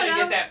we not. didn't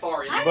get that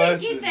far in I it. didn't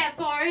Busted. get that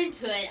far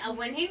into it.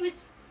 When he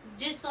was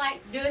just like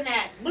doing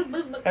that.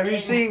 it. Have you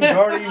seen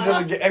Guardians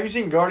of the Have you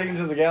seen Guardians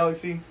of the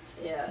Galaxy?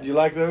 Yeah. Do you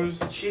like those?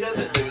 She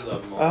doesn't do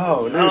them.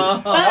 Oh, dude.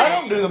 Uh-huh. I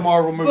don't do the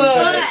Marvel movies. But-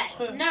 that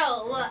much. But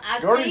no, look, I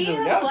tell Guardians of you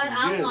the Galaxy what is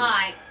I'm good.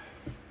 like,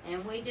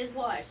 and we just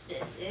watched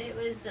it. It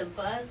was the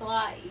Buzz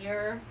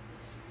Lightyear.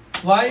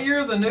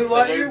 Lightyear, the new The new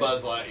Lightyear.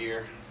 Buzz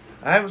Lightyear.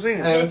 I haven't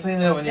seen I it. haven't seen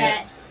that one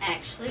yet. That's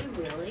actually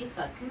really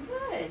fucking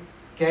good.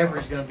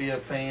 Gabri's gonna be a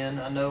fan.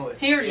 I know it.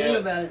 He already Yeah. knew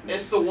about it.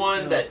 It's the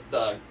one that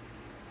the.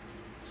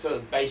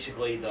 So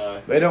basically,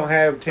 the They don't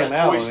have Tim Toy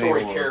Allen Story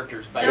anymore.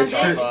 characters It's based It's,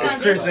 Don't off Chris, they-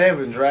 it's Chris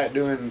Evans, right,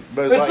 doing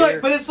Buzz It's Lightyear.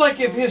 like, but it's like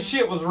if his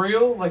shit was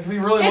real, like if he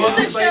really It's was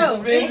the a space show.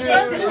 adventure.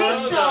 It's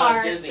It's the on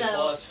Pixar, Disney so-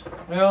 Plus.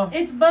 Yeah,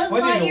 It's Buzz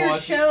We need to Lightyear's watch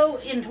it. show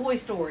in Toy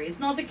Story. It's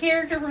not the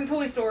character from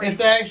Toy Story. it's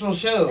the actual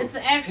show. It's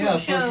the actual Yeah,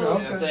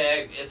 show.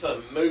 okay. It's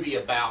a movie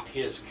about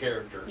his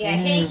character. Yeah,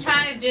 he's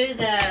trying to do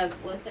the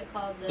what's it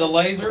called? The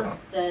laser.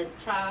 The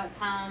Time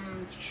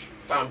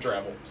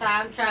travel.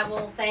 time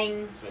travel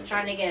thing.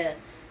 Trying to get a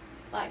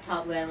like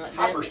Top Gun. What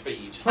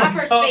Hyperspeed.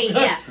 Hyper Top speed.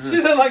 Gun. Yeah. She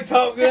said like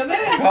Top Gun. They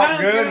had Top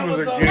time Gun travel was a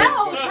with Top good-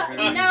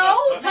 No, Yeah.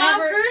 no. Tom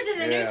Remember- Cruise in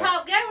the Yeah. new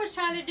Top Gun was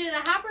trying to do the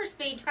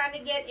hyperspeed, trying to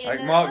get in Like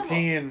the Mach level.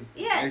 10.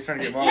 Yes. He's trying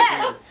to get Mach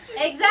Yes,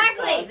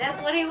 exactly.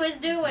 That's what he was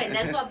doing.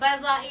 That's what Buzz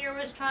Lightyear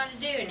was trying to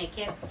do, and he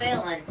kept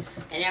failing.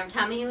 And every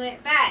time he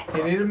went back,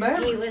 It didn't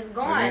matter. he was And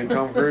gone. then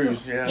Tom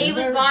Cruise, yeah. He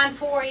was gone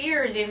 4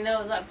 years, even though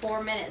it was like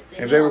 4 minutes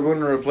to If they were him. going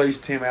to replace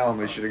Tim Allen,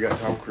 they should have got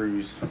Tom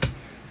Cruise.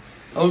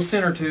 Oh,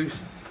 center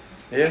tooth.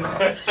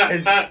 Yeah,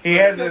 he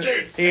has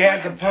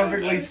a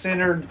perfectly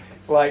centered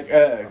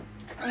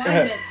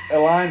Alignment.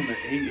 alignment.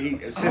 He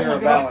center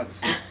of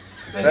balance.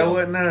 That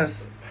wasn't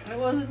us. It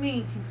wasn't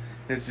me.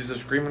 It's just a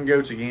screaming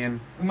goats again.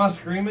 My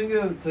screaming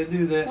goats. They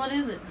do that. What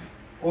is it?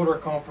 Order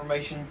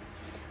confirmation.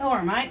 Oh,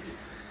 our mics.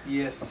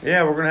 Yes.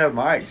 Yeah, we're gonna have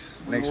mics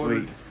We next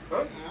ordered.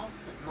 week.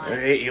 Awesome, Mike.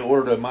 He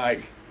ordered a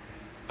mic.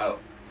 Oh.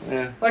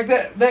 Yeah. Like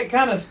that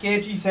kind of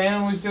sketchy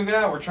sound we still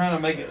got. We're trying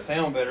to make it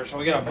sound better, so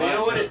we got to. But you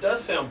know what? It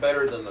does sound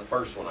better than the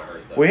first one I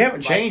heard. Though. We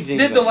haven't changed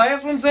anything. Did the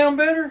last one sound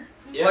better?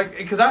 Yeah. Like,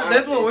 because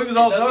that's what we was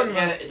all talking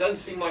about. It doesn't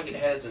seem like it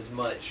has as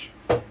much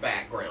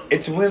background.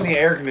 It's when the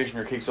air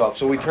conditioner kicks off,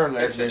 so we turn the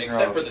air conditioner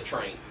except off. for the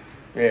train.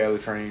 Yeah, the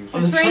train.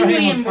 The train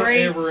we was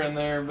embrace. forever in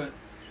there, but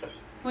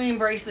We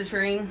embrace the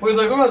train. we was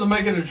like, we might as well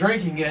make it a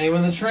drinking game.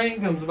 When the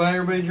train comes by,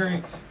 everybody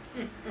drinks.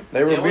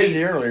 They were The only-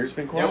 busy earlier. It's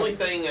been The quiet. only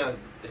thing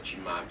that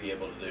you might be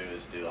able to do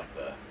is do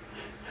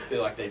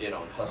like they did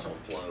on Hustle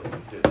and Flow.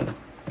 Do the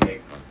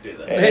egg.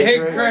 Hey,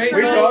 Great.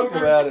 we talked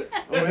about it.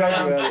 We talked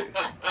about it.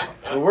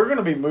 Well, we're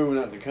gonna be moving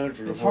out in the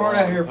country. It's before hard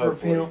out long, here for a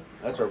hopefully. pimp.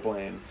 That's our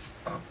plan.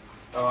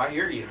 Oh, I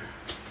hear you.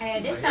 Hey, I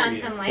did I hear find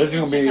you. some land This is in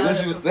gonna be Chicago this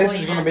is for this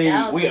is gonna be. We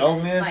 $49,000, own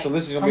but this, it's so like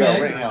this is gonna be How our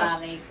many rent acres? house,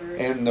 5 acres.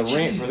 and the rent for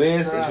Jesus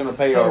this is Christ, gonna it's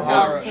pay so our It's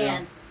hard all rent. right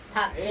now.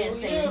 pipe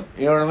fencing.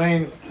 You know what I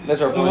mean?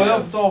 That's our Well, if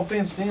plan. it's all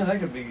fenced in, that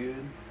could be good.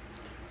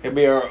 It'll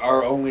be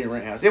our only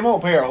rent house. It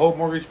won't pay our whole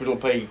mortgage, but it'll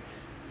pay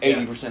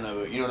 80%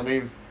 of it. You know what I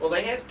mean? Well,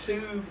 they had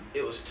two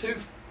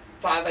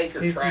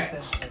 5-acre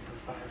tracts. 50,000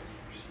 for 5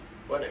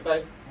 Wasn't it,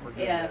 babe? acres.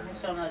 Yeah,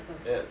 that's what I'm looking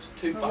for. Yeah, it's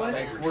two For what?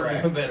 5-acre We're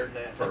doing tracts better than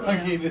that. For I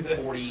can't do that.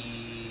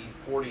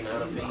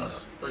 49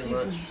 apiece, pretty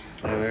much.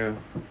 Oh yeah.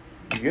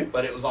 You good?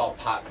 But it was all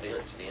pipe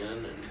fenced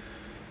in,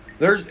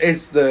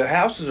 The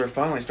houses are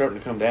finally starting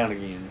to come down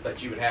again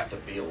but you would have to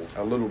build.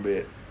 a little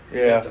bit. You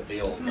have Yeah. to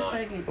build, A not.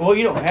 second. Well,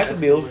 you don't have to That's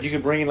build. delicious. You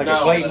could bring in like No,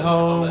 a Clayton on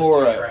home those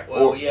or two a. track-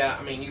 Well, or, yeah,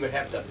 I mean, you would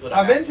have to put.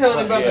 I've been telling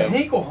you about Yeah. the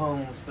Hinkle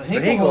homes. The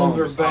Hinkle Hinkle homes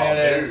are homes.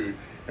 badass. Dude.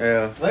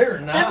 Yeah. They're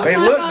nice. They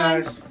look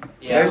nice.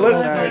 Yeah, They look he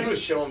nice.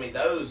 was showing me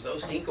those.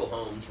 Those Hinkle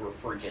homes were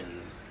freaking.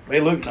 They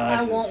look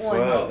nice I as want fuck.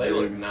 one. Oh, they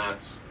look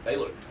nice. They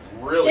look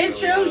really. It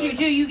shows really you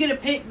too. You get to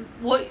pick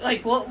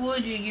what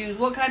wood you use,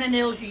 what kind of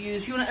nails you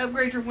use. You want to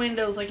upgrade your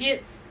windows, like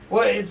it's.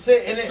 Well, it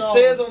says So-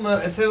 says on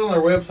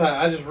their website.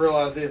 I just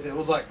realized this. It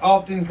was like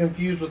often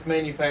confused with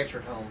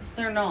manufactured homes.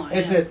 They're not.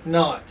 It said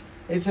not.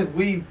 It said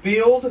we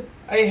build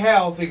a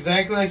house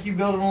exactly like you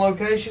build it on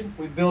location.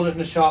 We build it in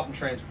the shop and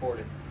transport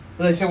it.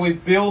 But they said we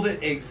build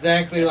it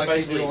exactly It's like they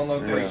basically do on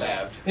location.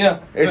 prefabbed. Yeah,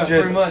 It's yeah, just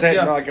pretty much, setting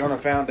yeah. like on a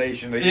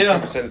foundation. They just Yeah.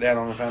 have to set it down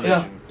on a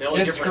foundation. The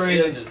only It's difference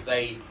crazy.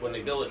 is when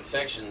they build it in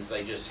sections,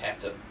 they just have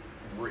to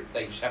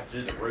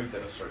do the roof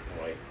in a certain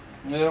way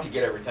Yeah. to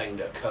get everything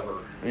to cover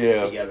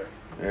Yeah. together.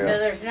 So Yeah.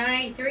 there's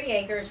 93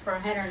 acres for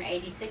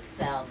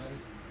 186,000.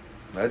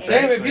 That's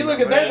Damn, if actually you look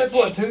not at that, bad. that's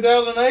what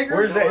 2,000 acres.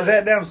 Where's that? Is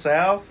that down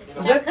south? It's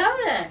Is that-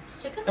 Dakota.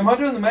 It's Dakota. Am I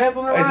doing the math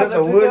on that? Is right? that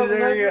the wooded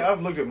 2,000 area? acres?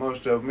 I've looked at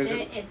most of them. Is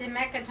it? It's in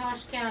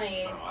McIntosh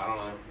County. Oh, I don't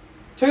know.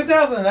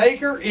 2,000 an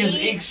acre is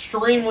East.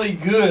 extremely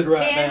good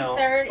right now.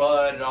 1030.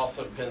 But it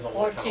also depends on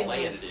Or what kind of two.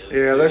 land it is.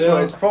 Yeah, that's Yeah.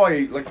 why it's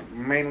probably like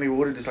mainly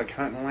wooded, just like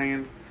hunting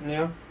land.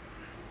 Yeah.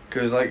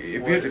 Because like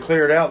if you have to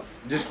clear it out,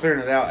 just clearing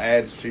it out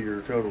adds to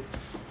your total.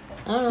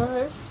 I don't know.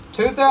 There's.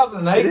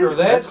 2,000 an acre. is.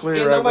 That's That's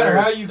clear no right matter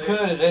there. how you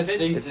cut it. That's It's-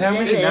 decent. It's how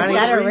many? Is that a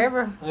 93?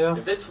 river? Yeah.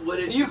 If it's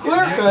wooded, You can clear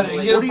cut it and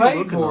actually- get a What are you paid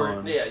looking for it.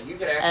 on? Yeah, you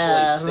could actually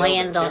sell the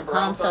Land.com, timber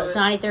off so of it's it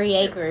 93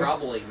 and acres.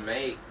 probably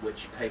make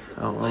what you pay for the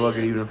I don't know land. if I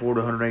could even afford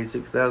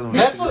 186,000.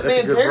 That's what me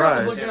and a good Tara was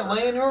price. looking at land.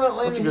 You remember that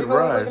land That's a in good Hugo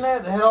was price. looking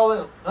at? That had all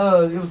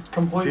that, it was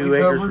completely 2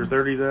 acres for covered.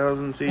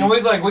 30,000. See, And we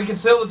was like, we could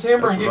sell the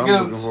timber that's and what get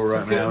I'm goats looking for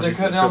right to now. cut, Just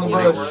to cut a down the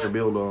couple brush. acres to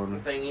build The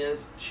on. thing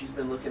is, she's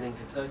been looking in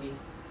Kentucky.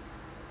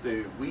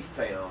 Dude, we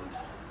found.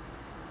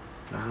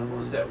 What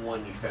was that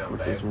one you found,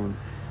 What's babe? this one?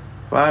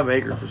 5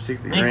 acres for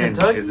 60 In grand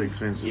Kentucky? is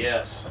expensive.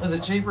 Yes. Is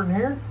it cheaper than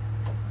here?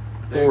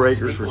 4 Dude,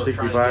 acres for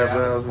people are trying to get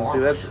out of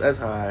 65,000. See, that's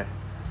high.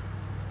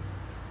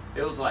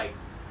 It was like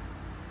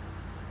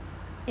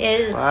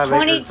It was 5 acres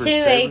 22 for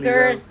 70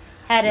 acres.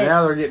 Had a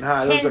Now they're getting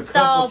high. There's 10 a couple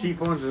stall- cheap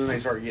ones, and then they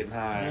start getting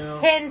high. Yeah.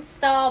 10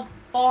 stall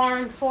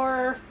barn,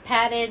 4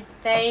 padded.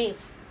 They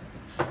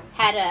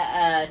had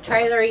a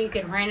trailer you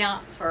could rent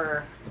out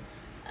for.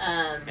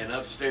 an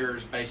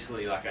upstairs,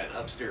 basically like an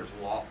upstairs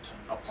loft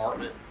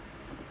apartment.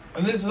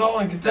 And this is all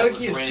in That Kentucky.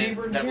 was It's rented-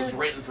 cheaper than That here. was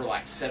renting for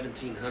like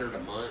 $1,700 a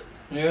month.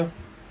 Yeah.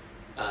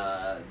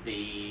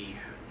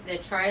 The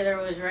trailer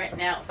was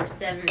renting out for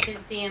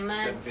 $750 a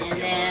month, $750 and a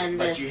then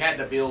month. But the you had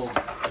to build.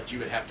 But you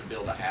would have to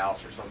build a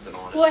house or something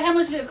on it. Well, how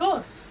much did it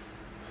cost?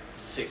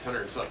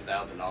 $600 something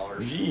thousand.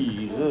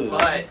 Jeez. ugh.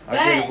 But I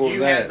can't afford you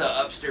that. had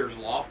the upstairs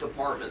loft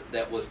apartment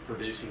that was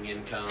producing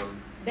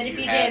income. But if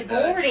you had did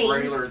the boarding-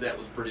 trailer that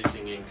was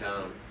producing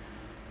income.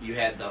 You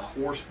had the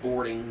horse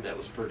boarding that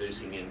was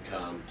producing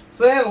income.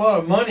 So they had a lot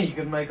of money you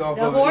could make off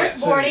the of it. horse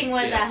yes. boarding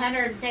was Yes.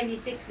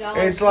 $176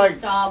 It's per like-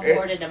 stall it-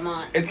 boarded a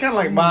month. It's kind of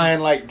like buying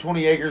like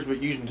 20 acres,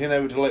 but using 10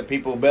 of it to let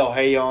people bale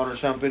hay on or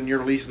something.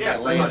 You're leasing Yeah,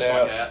 that pretty land much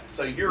out. like that.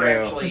 So you're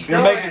Yeah. actually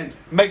You're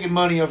making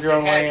money off your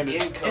own land.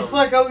 Income. It's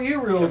like OU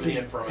coming Realty.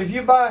 in from it. If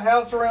you buy a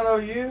house around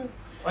OU,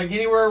 like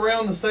anywhere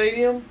around the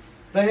stadium,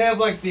 they have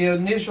like the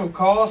initial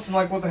cost and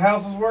like what the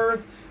house is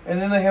worth, and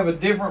then they have a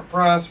different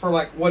price for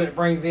like what it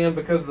brings in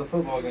because of the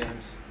football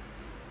games.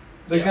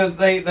 Because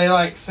they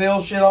like sell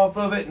shit off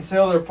of it and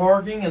sell their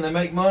parking and they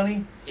make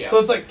money. Yeah. So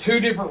it's like 2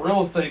 different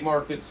real estate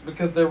markets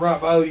because they're right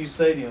by OU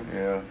Stadium.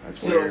 Yeah,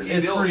 that's So weird. if you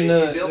It's built, pretty if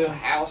nuts, you built yeah. a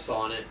house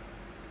on it,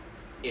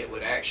 it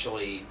would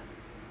actually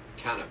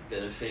kind of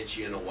benefit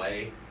you in a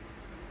way.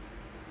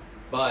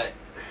 But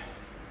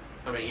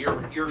I mean,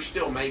 you're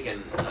still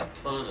making a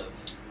ton of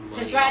money.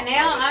 Because right off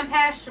now, of it. I'm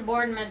pasture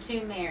boarding my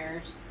 2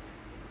 mares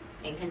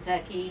in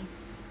Kentucky,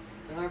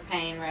 and we're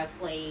paying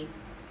roughly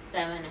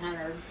 $700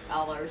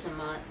 a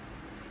month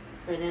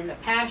for them to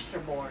pasture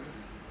board.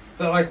 Is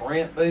that like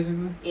rent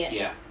basically? Yes.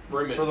 Yeah,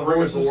 room and, For the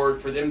room and horses?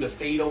 board for them to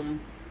feed them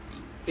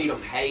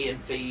hay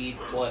and feed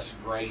plus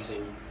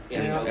grazing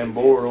in Yeah. an open And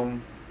board field,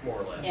 them. more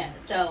or less. Yeah.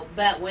 So,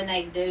 but when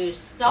they do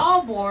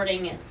stall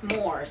boarding, it's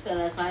more. So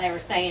that's why they were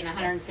saying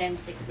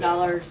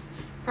 $176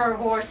 per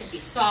horse if you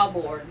stall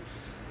board.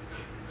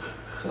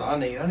 So I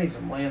need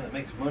some land that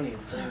makes money at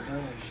the same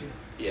time. Shit.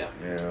 Yeah.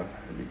 Yeah,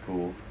 that'd be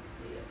cool.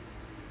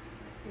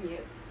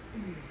 Yep.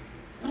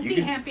 I'd You be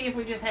could- happy if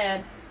we just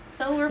had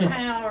solar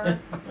power,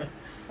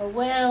 a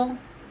well,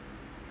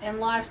 and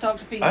livestock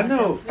to feed I know,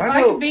 myself. If I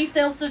I know. could be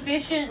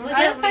self-sufficient, We I got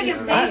a don't fucking need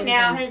pig anything.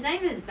 now. His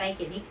name is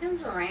Bacon. He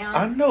comes around.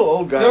 I know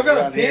old guys Y'all got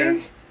a around here.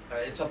 pig?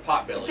 It's a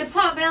potbelly. It's a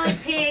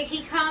pot-bellied pig.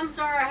 He comes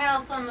to our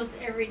house almost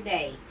every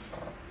day.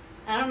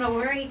 I don't know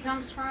where he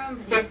comes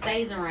from, but he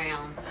stays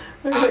around.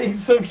 They're gonna eat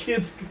some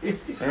kid's pig.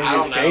 They're I gonna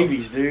don't get know.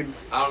 scabies, dude.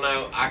 I don't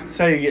know. That's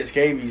how you get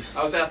scabies.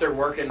 I was out there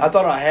working. I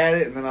thought I had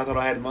it, and then I thought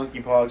I had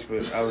monkeypox,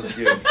 but I was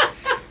good.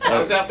 I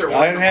was out there I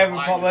working didn't have on a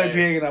my potbelly bike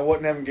pig, and I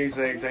wasn't having geese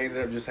eggs. I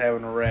ended up just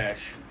having a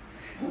rash.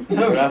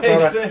 No, But I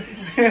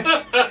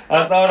thought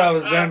I thought I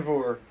was done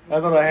for. I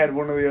thought I had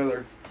one or the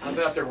other. I was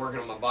out there working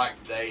on my bike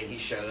today, and he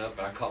showed up,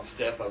 and I called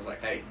Steph. I was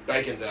like, "Hey,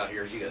 Bacon's out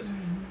here." She goes,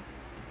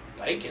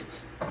 "Bacon?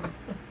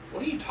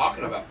 What are you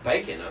talking about,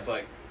 Bacon?" I was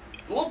like,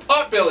 "The little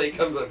potbelly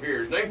comes up here.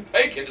 His name's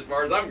Bacon, as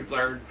far as I'm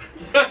concerned."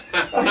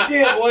 I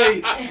can't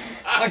wait.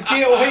 I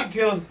can't wait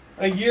till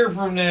a year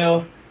from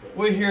now.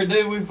 We hear,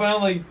 dude, we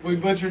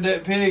butchered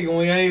that pig and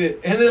we ate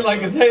it. And then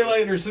like a day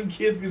later, some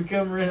kid's gonna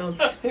come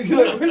around. He's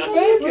like,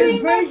 where's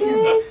Bacon?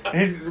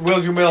 Bacon.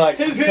 Will's gonna be like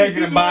His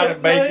taking a his bite last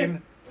of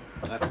bacon.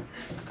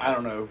 I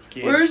don't know,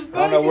 kid. Where's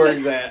I don't know where Bacon?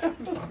 he's at.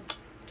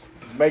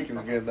 His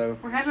bacon's good though.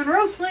 We're having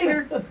roast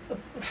later.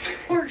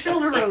 Pork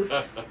shoulder roast.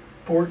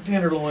 Pork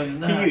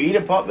tenderloin. Can you eat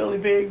a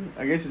potbelly pig?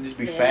 I guess it'd just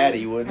be Yeah.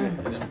 fatty, wouldn't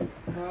it? Just-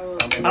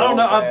 I don't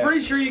know. fat. I'm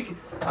pretty sure you can.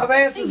 I've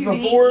asked I this think you can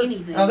eat before.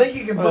 anything. I think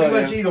you can pretty Oh,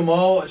 much yeah. eat them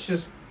all. It's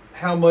just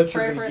how much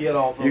you're going to Preference. get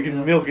off of You them.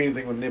 can milk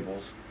anything with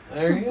nipples.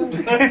 There you go.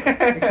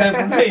 Except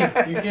for me.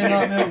 You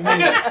cannot milk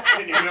me.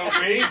 Can you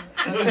milk me?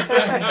 I'm just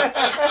saying.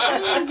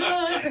 Oh,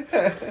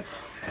 God.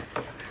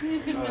 You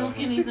can milk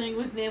anything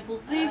with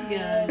nipples. These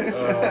guys.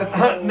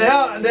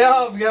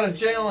 Now I've got a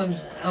challenge.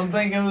 I'm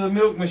thinking of the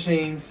milk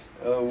machines.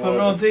 Oh, Put it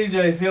on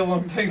TJ. See how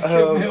long it takes to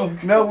get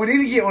milk. no, we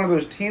need to get one of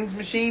those tins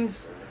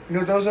machines. You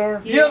know what those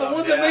are? Yeah, the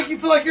ones that Yeah. make you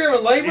feel like you're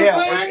in labor Yeah,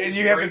 pains. and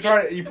you have to try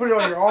it. You put it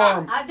on your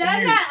arm. I've and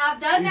done you- that.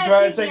 I've done you that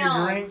try to to take a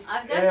him. drink?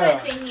 I've done Yeah.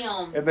 that to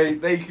him.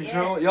 And they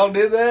control it. Yes. Y'all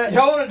did that?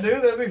 Y'all want to do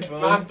that? That'd be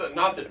fun.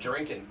 Not the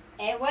drinking.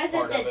 It wasn't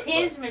Part of the it,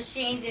 tinge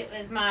machines. It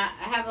was I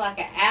have like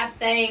an app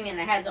thing, and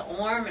it has an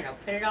arm, and I'll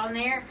put it on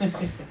there.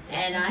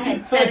 And I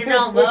had set it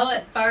on low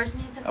at first,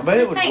 and he's like, I bet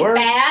it "This would ain't work."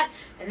 bad."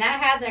 And I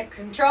had the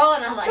control,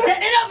 and I was like,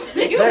 "Setting it up,"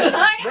 and he was That,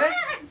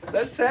 like,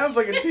 that sounds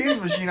like a tins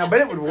machine. I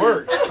bet it would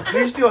work. Do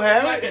you still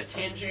have It's like a it?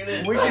 tinge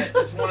unit. We But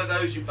it's one of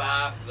those you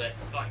buy that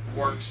like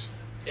works.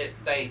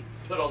 They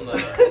put on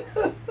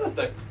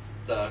the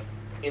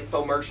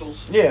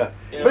infomercials. Yeah.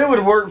 You know? But it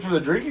would work for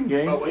the drinking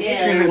game. But when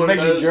Yeah. you do one of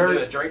Make you those and do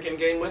jerk. a drinking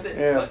game with it,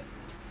 Yeah.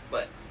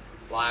 but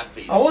live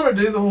feed. I want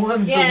to do the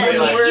one. "Yeah, the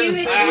like, one where you it's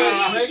would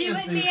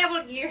pregnancy. be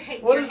able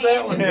to." What is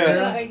that one,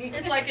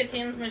 It's like a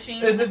tins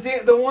machine. Is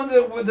it the one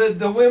that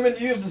the women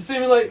use to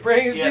simulate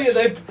pregnancy? Yes.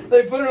 And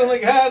they put it on the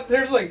guys.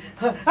 They're just like,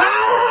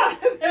 ah!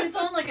 It's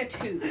on like a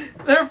tube.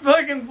 They're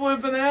fucking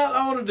flipping out.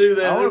 I want to do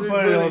that. I want That'd to be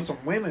put it funny. on some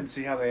women,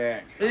 see how they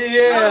act. Yeah.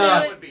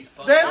 that would be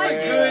fun. That's Yeah.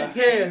 a good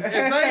test. If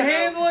they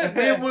handle it,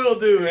 then we'll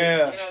do it. You Yeah.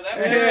 know, that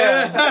would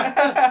Yeah.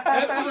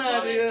 That's an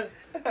idea.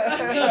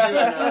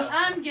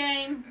 I'm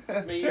game. me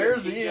and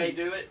There's TJ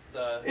the- do it.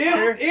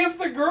 If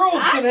the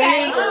girls can Okay.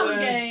 handle that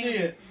Okay.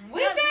 shit.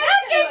 We've I'll been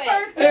get to it.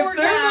 first If four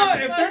they're not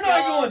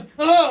times.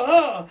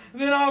 going,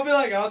 then I'll be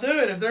like, I'll do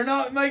it. If they're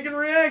not making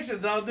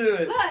reactions, I'll do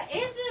it. Look,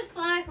 it's just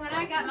like when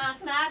I got my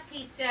side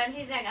piece done.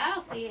 He's like, "I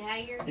don't see how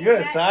you're doing You got a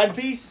that." side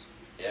piece?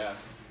 Yeah.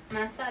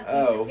 My side piece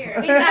Oh. up here.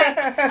 He's like,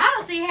 "I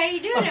don't see how you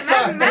doing it.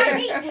 My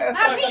meat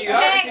You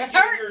gotta tags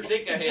keep hurt." your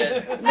Zika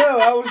head. No,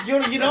 I was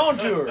going to get on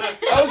to her.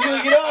 I was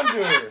going to get on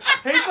to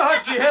her. He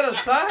thought she had a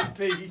side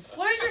piece.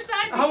 What is your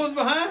side piece? I was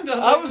behind us.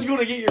 I was going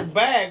to get your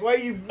back. Why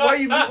you going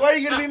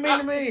to be mean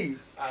to me?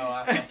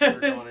 Oh, I thought you were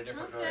going a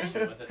different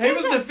direction with it. He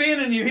was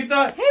defending you. He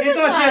thought He was she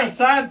had a like-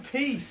 side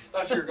piece. I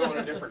thought you were going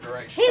a different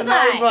direction. He's And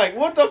I was like, like,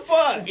 what the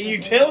fuck? And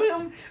you tell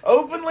him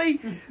openly?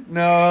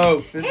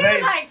 No. This, he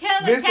was like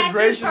telling the this tattoo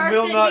aggression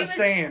person. will not he was,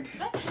 stand.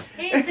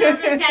 He's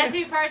telling the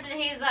tattoo person.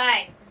 He's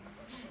like,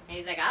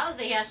 I don't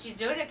see how she's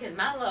doing it because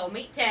my little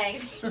meat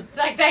tags. It's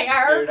like they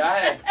hurt. Dude,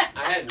 I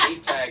had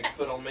meat tags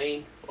put on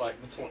me like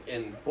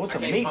in. What's I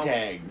a came meat home-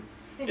 tag?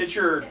 It's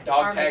your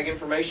dog tag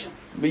information.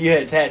 But you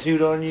had it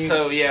tattooed on you?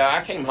 So yeah,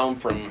 I came home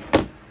from,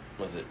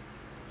 was it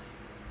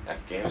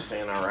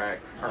Afghanistan, Iraq?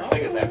 Or I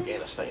think it's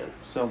Afghanistan.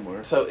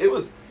 somewhere. So it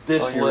was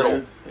this On your little,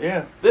 rib?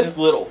 Yeah. this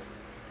little,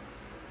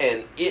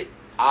 and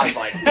I was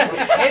like,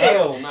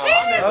 hell no,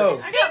 I never,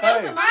 Oh. I got most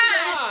Hey. of mine.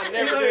 I He's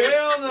never like, did.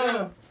 hell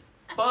no.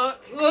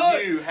 Fuck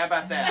Look. you. How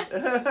about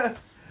that?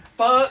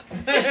 Fuck you.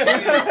 How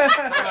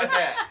about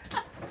that?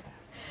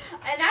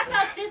 And I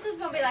thought this was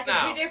gonna be like No.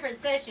 a 2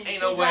 different sessions. Ain't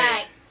She's no way.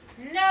 like,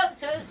 nope.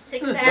 So it's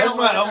 6 hours. That's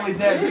my only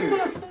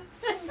tattoo.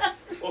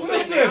 Well,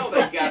 see, now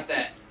they've got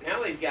that.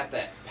 Now they've got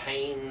that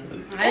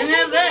pain. I didn't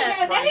have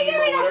that. They didn't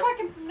give me no Whatever.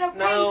 fucking no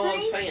alcohol No, I'm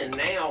cream? saying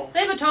now. They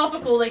have a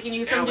topical they can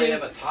use. Now Some they do.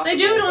 have a topical. They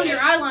do it on that- your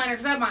eyeliner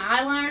because I have my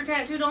eyeliner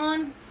tattooed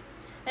on,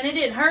 and it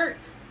didn't hurt.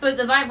 But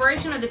the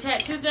vibration of the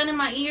tattoo gun in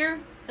my ear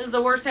is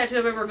the worst tattoo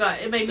I've ever got.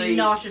 It made me See,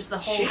 nauseous the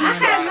whole she- I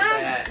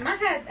time.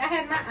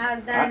 had my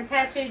eyes done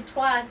tattooed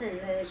twice and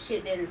the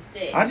shit didn't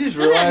stick. I just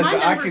I've had realized mine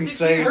that I done for can 6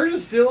 say years. Hers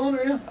is still on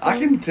there. Yeah. I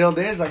can tell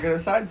Des I got a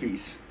side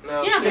piece.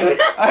 No, Yeah. see,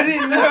 I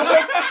didn't know.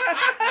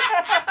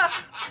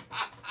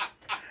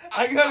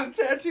 I got a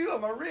tattoo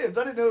on my ribs.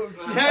 I didn't know it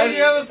was. How do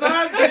you have a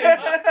side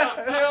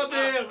piece? Tell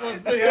Des.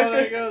 Let's see how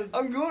that goes.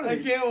 I'm going to. I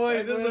can't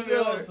wait. This will be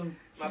Well, awesome.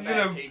 my She's bad,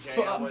 gonna-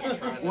 TJ. I wasn't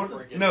trying to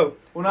freaking. No,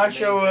 when I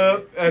show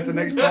up at the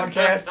next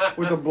podcast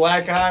with a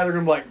black eye, they're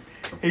gonna be like,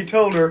 he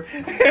told her.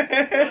 told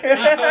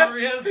her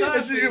he had a side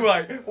And she's gonna be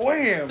like,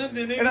 wham! Didn't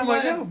And even I'm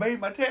like, no, last. babe,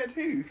 my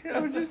tattoo.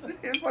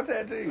 It's my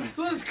tattoo. That's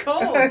what it's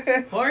called.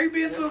 Why are you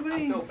being so I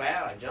mean? feel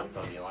bad. I jumped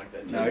on you like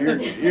that. Too. No, you're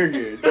good. You're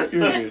good.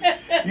 You're good.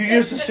 You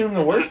just assume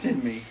the worst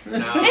in me. No,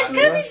 It's I because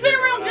know he's been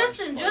what around I was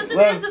Justin. playing. Justin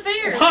Love- has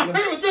affairs. What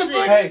the fuck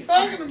are Hey, you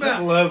talking Just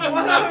about? love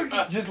What?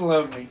 me. Just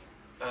love me.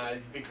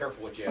 Be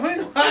careful what you I ask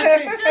mean,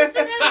 for.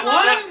 Justin has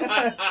wild,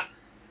 Why?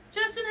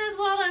 Justin has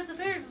wild ass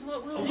affairs. Is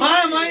what we'll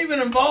Why am I even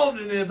involved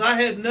in this? I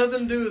had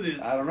nothing to do with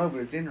this. I don't know, but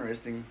it's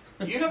interesting.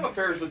 You have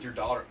affairs with your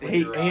daughter. With He-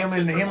 your, him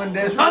and sister-in-law.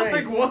 Desiree. I was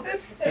like, what?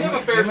 You have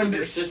affairs Him and with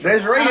your De- sister.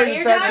 Desiree Oh, has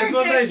your a daughter tattoo.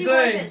 what said they she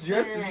say. wasn't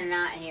Justin. spending the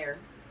night here.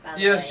 By the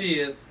Yes, way. she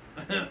is.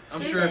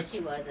 I'm She sure. said she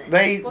wasn't.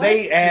 They What?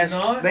 they asked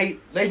not? they She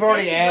they've said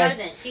already she asked.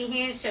 wasn't. She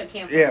handshook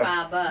him for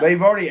Yeah, $5.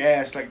 they've already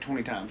asked like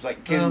 20 times.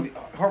 Like, can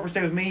Uh-huh. Harper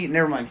stay with me?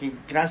 Never mind.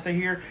 Can I stay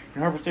here?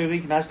 Can Harper stay with me?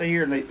 Can I stay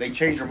here? And they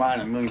change their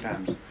mind a million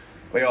times.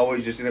 They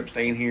always just end up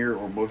staying here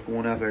or both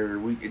going out there.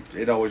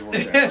 It always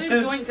works out. We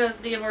have joint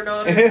custody of our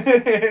daughters.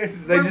 They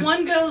Where just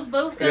one goes,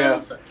 both Yeah.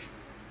 goes.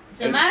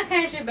 So my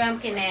country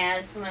bumpkin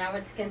ass, when I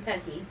went to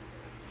Kentucky,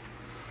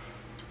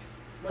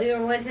 we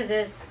went to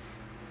this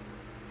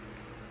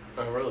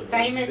Oh, really? What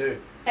did you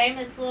do?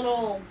 famous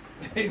little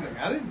He's like,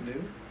 I didn't do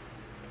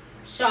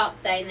it. shop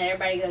thing that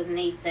everybody goes and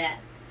eats at.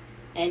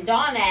 And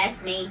Dawn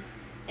asked me,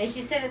 and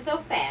she said it so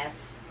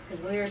fast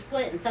because we were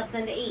splitting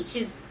something to eat.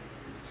 She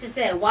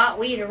said white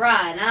wheat or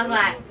rye, and I was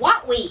like,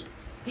 what wheat?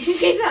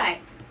 She's like,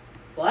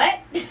 what?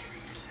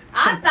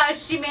 I thought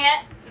she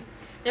meant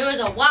there was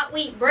a white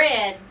wheat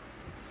bread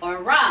or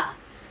rye,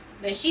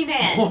 but she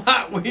meant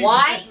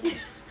white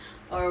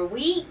or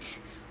wheat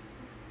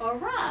or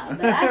rye.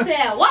 But I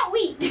said what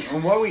wheat?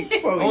 what we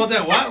I want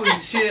that white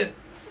wheat shit.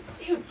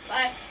 She was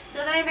like,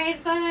 so they made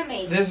fun of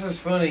me. This is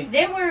funny.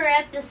 Then we were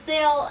at the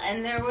sale,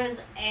 and there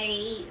was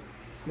a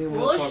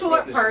little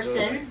short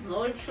person,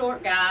 little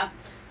short guy,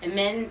 and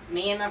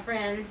me and my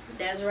friend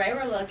Desiree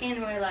were looking,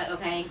 and we were like,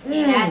 okay,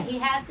 he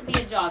has to be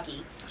a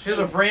jockey. She has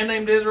a friend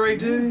named Desiree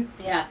too.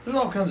 Yeah, There's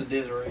all kinds of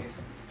Desirees.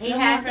 he No,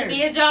 has okay. to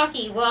be a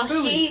jockey. Well,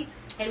 Who? she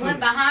had went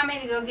behind me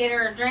to go get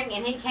her a drink,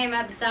 and he came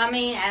up beside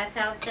me, asked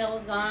how the sale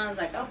was going. I was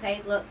like,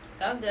 okay, look,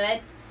 go good.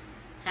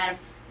 Had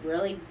a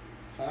really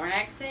foreign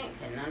accent,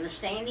 couldn't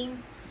understand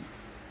him.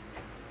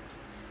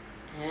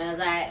 And I was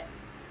like,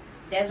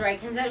 Desiree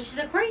comes up, she's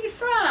like, where are you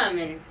from?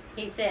 And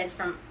he said,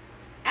 from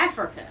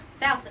Africa.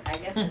 I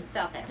guess it's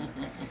South Africa.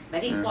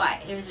 But he's Yeah. white.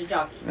 He was a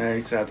jockey. Yeah,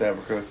 he's South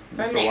Africa.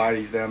 That's the there.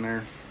 whiteys down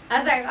there. I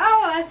was like,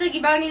 oh, I was like,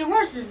 you bought any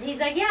horses? He's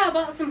like, yeah, I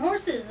bought some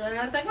horses. And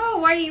I was like, oh,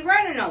 where are you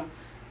running them?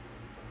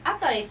 I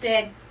thought he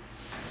said,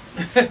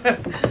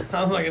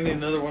 I'm like, I need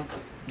another one.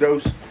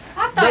 Dose.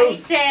 I thought he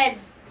Those- said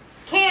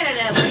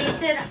Canada, but he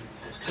said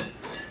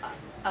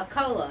a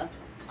cola.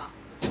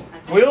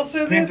 Will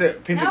said this?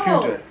 Pinta No.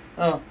 Punta.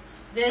 Oh.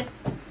 This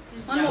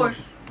One more.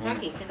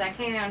 junkie, because I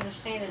can't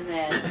understand his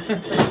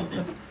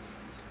ass.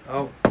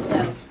 Oh.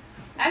 So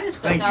I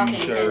just quit Thank you,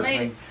 talking sir.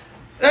 because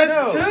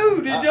That's No.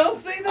 two. Did y'all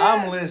see that?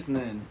 I'm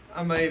listening.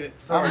 I made it.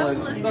 Sorry. I'm I was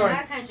listening. listening. Sorry.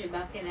 my country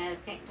bumpkin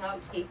ass can't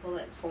talk to people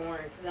that's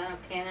foreign because I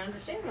can't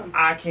understand them.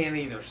 I can't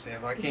either,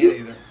 Steph. I can't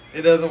either.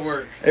 It doesn't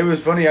work. It was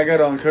funny. I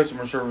got on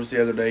customer service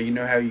the other day. You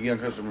know how you get on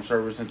customer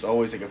service and it's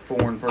always like a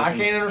foreign person. I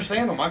can't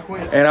understand them. I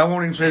quit. And I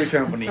won't even say the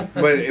company,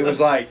 but it was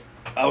like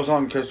I was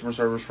on customer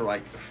service for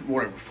like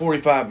whatever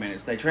 45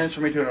 minutes. They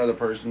transferred me to another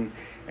person,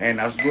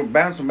 and I was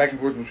bouncing back and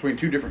forth between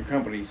two different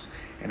companies.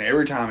 And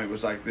every time it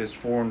was like this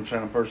foreign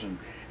sounding person.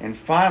 And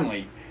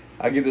finally,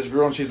 I get this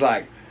girl, and she's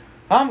like,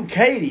 "I'm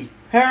Katie.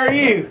 How are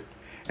you?"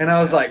 And I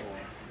was like,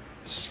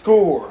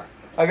 "Score."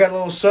 I got a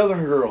little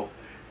Southern girl,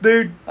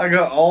 dude. I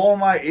got all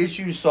my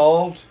issues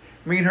solved.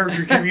 Me and her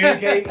could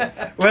communicate.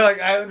 Well,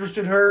 like I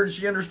understood her, and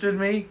she understood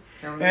me.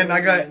 And I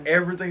got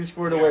everything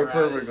squared away It's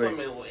perfectly. some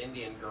little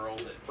Indian girl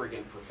that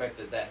freaking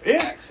perfected that Yeah.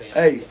 accent.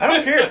 Hey, I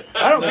don't care.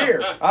 I don't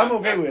care. I'm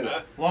okay with it.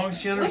 As long as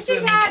she What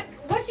understood.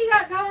 you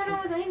got going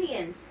on with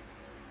Indians?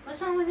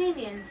 What's wrong with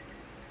Indians?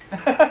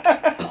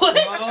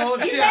 Oh,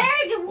 You shit.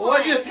 married to one.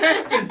 What just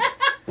happened?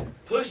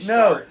 Push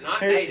No. start, not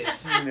Hey.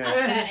 natives. No.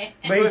 Okay.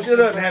 But he still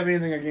doesn't have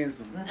anything against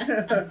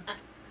them.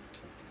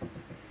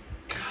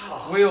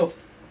 Will,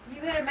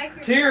 You better make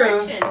your Tira,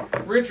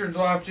 correction. Richard's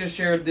wife, just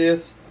shared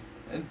this.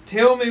 And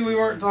tell me we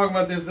weren't talking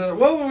about this the other.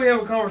 What would we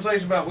have a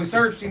conversation about? We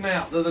searched him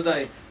out the other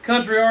day.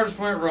 Country artist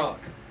went rock.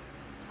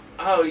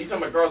 Oh, you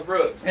talking about Garth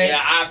Brooks? And-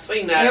 Yeah, I've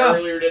seen that Yeah.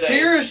 earlier today.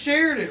 Tara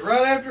shared it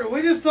right after.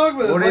 We just talked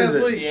about this What is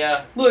last it? week.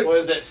 Yeah. Look.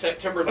 Was it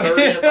September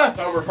 30th,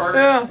 October 1st?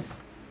 Yeah.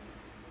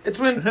 It's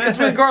when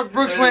Garth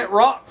Brooks went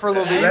rock for a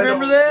little bit. You That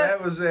remember that?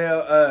 That was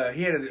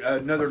he had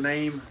another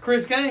name.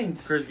 Chris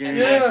Gaines. Chris Gaines.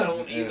 That Yeah.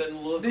 don't even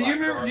look Do you like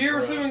remember? Garth Do you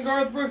ever see when Brooks.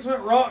 Garth Brooks went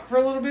rock for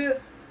a little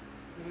bit?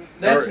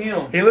 That's Or-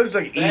 him. He looks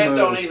like That emo.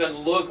 don't even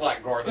look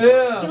like Garth Yeah.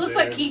 Brooks. He looks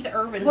like Keith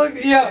Urban. Look,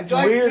 yeah, It's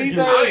like weird, Keith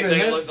you- I don't Urban. even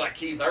think it That's- looks like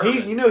Keith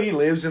Urban. You know he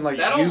lives in like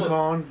That almost-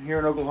 Yukon here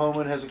in Oklahoma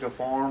and has like a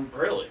farm.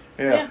 Really?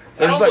 Yeah. Yeah. That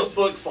There's like almost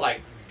looks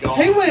like God.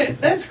 He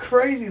went. That's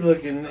crazy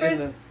looking.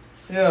 Chris-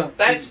 Yeah.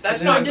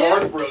 That's not Dude.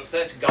 Garth Brooks.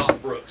 That's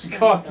Goth Brooks.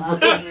 Garth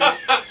Brooks.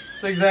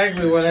 That's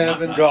exactly what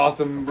happened.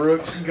 Gotham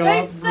Brooks. They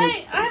Garth say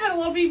Brooks. I have had a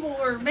lot of people,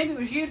 or maybe it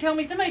was you, told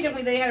me somebody told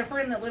me they had a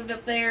friend that lived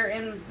up there,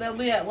 and they'll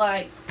be at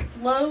like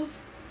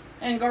Lowe's,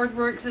 and Garth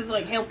Brooks has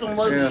like helped them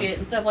load Yeah. shit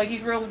and stuff. Like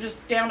he's real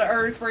just down to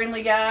earth,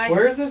 friendly guy.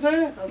 Where is this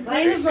at? His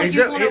name is like He's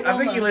Yukon, I think he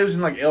Oklahoma. lives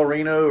in like El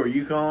Reno or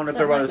Yukon up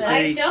there by the Something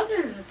like Blake sea.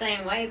 Shelton's the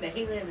same way, but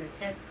he lives in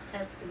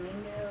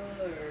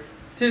Tuscamingo or.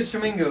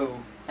 Tishomingo.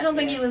 I don't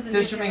think he lives in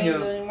Tishomingo.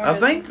 Tishomingo anymore. I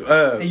does he?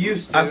 think He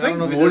used to. I I don't think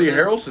know if he Woody does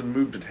now. Harrelson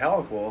moved to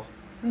Tahlequah.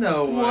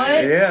 No way.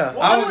 What? Yeah.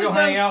 I would go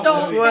hang out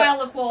Stalk with him.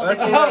 Tahlequah That's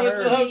to what go I to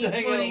heard. Love see to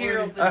hang out Woody with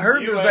Harrelson. I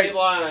heard You there's ain't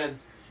like lying.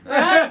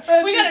 Right?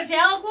 We got a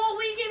Tahlequah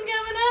weekend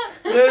coming up.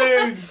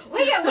 dude. We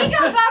got go to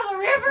the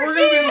river. We're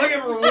gonna be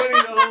looking for Woody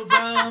the whole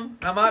time.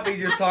 I might be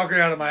just talking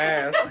out of my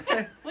ass.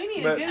 We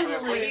need But- to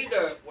Google We this.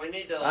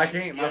 need to. I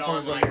can't. My get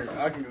phone's on on like, here.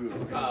 I can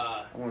Google it.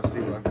 uh, I want to see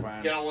what I can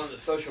find. get on one of the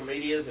social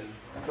medias and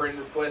friend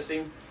request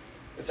him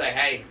and say,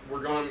 "Hey,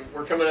 we're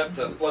coming up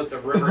to float the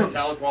river in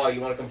Tahlequah.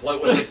 You want to come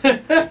float with us?"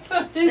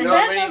 Dude, You know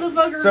that what I mean?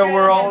 motherfucker. So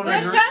we're all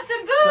Let's in shot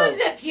some boobs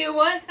if you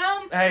want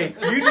some. Hey,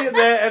 you did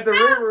that at the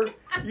river.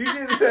 You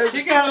did that.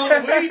 She got all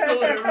the weed Said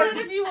delivered.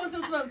 if you want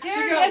some smoke, She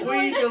Terry got definitely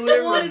weed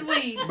delivered. wanted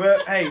weed.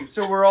 But hey,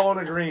 so we're all in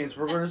agreement.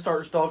 We're going to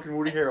start stalking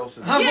Woody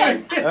Harrelson. I'm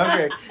Yes. like,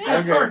 Okay.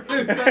 That's our Okay.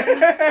 new thing.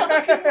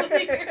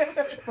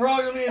 We're all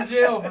gonna be in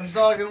jail for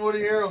stalking Woody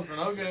Harrelson.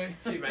 Okay.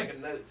 She's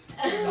making notes.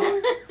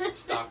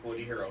 Stock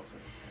Woody Harrelson.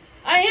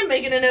 I am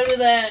making a note of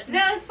that. No,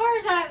 as far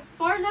as I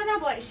know,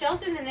 Blake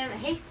Shelton and them,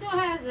 he still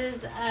has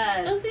his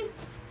Does he?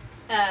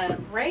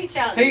 ranch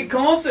out. He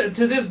constant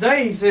to this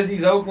day. He says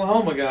he's an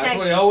Oklahoma guy. That's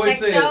what he always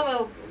says.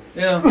 Texoma.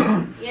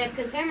 Yeah. Yeah,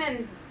 because him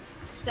and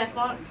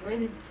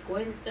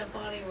Gwen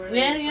Stefani, whatever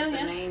Yeah, the yeah, fuck yeah.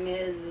 her name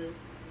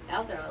is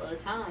out there all the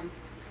time.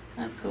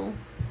 That's cool.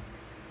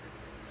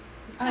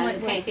 I like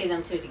just can't see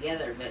them two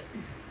together, but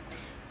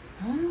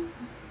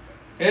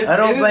It's, I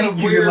don't it is a think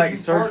you weird can like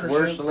search where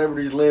partnership.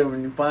 celebrities live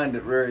and you find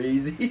it very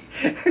easy.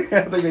 I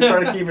think they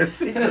try to keep it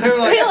secret. They're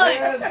like, Really?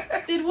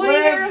 "Yes, Did Woody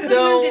let's Harrelson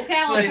don't move to say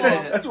Tahlequah?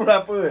 that." That's what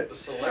I put. The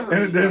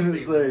celebrities And it doesn't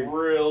must be say.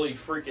 really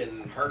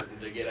freaking hurting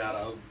to get out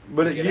of.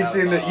 But it Get gets out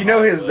in of, the. You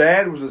know, his Hollywood.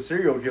 dad was a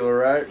serial killer,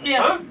 right?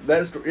 Yeah, Huh?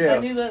 That's I yeah.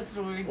 knew that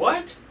story.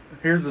 What?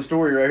 Here's the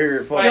story right here.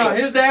 It No,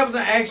 his dad was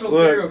an actual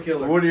serial Look,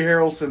 killer. Woody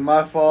Harrelson,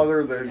 my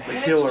father, the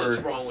That's killer.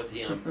 what's wrong with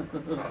him.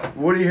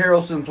 Woody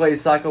Harrelson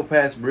plays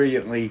psychopaths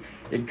brilliantly.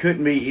 It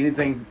couldn't be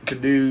anything to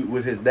do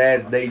with his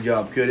dad's day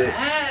job, could it?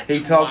 That's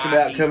He talks why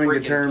about he coming to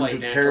freaking terms played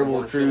with Natural terrible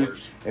Born truth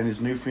Killers. in his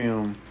new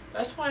film.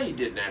 That's why he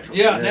did Natural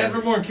Yeah, Born Yeah.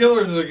 Natural Born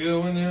Killers is a good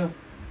one. Yeah.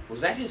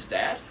 Was that his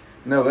dad?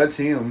 No, that's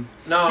him.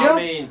 No, Yeah. I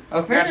mean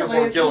Natural Apparently,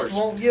 Born it Killers. just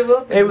won't give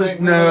up. It was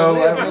exactly no,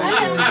 what it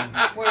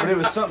that is. but it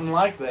was something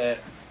like that.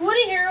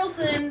 Woody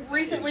Harrelson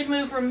recently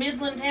moved from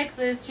Midland,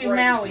 Texas to Crazy.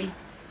 Maui.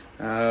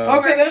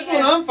 Okay, that's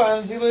what I'm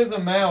finding. He lives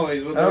in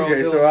Maui's with their own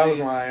Okay, so I was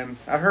television. lying.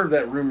 I heard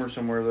that rumor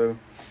somewhere though.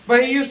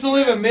 But he used to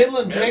live in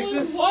Midland, Midland?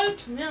 Texas.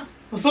 What? Yeah.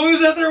 So he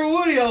was out there with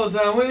Woody all the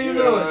time. We didn't even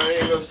know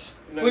it.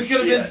 No We could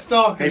have been shit.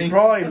 stalking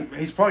him.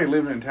 He's probably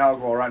living in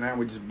Tahlequah right now.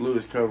 We just blew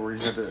his cover.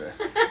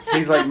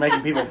 He's like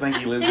making people think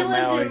he lives He in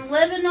lived Maui. in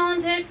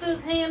Lebanon,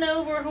 Texas,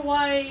 Hanover,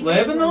 Hawaii.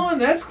 Lebanon?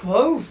 That's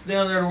close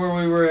down there to where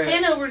we were at.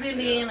 Hanover's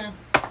Indiana.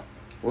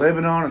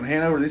 Lebanon and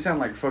Hanover, these sound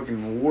like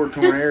fucking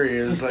war-torn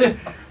areas. Like,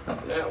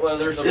 Yeah, well,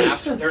 there's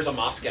a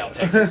Moscow,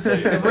 Texas too.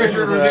 If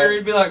Richard was here,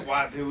 he'd be like,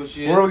 white people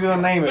shit. where are we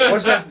gonna name it?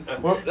 What's that?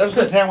 That's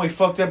the town we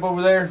fucked up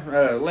over there.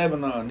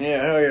 Lebanon.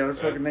 Yeah, hell yeah. Let's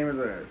fucking name it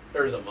that.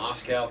 There's a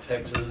Moscow,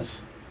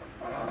 Texas.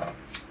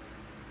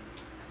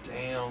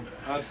 Damn.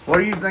 What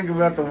do you think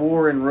about the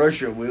war in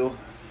Russia, Will,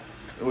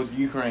 with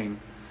Ukraine?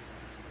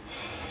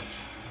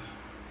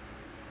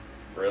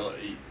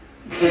 Really?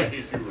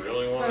 You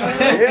really want to?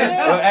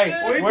 Yeah. Well,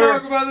 hey, We we're-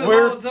 talk about this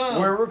we're- all the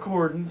time. We're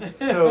recording,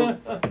 so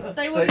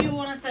Say what Say- you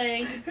want to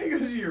say. He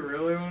goes, you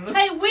really want to?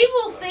 Hey, we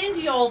will send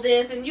y'all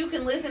this, and you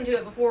can listen to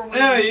it before we.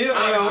 Yeah, yeah.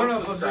 I'm we're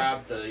not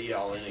subscribed to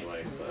y'all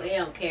anyway. we So.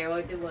 don't care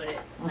what it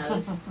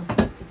knows.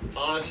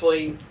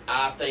 Honestly,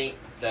 I think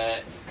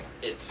that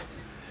it's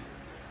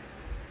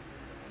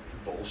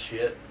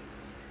bullshit.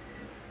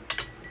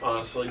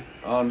 Honestly,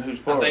 on whose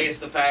I part? think it's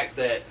the fact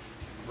that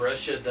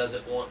Russia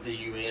doesn't want the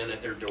UN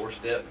at their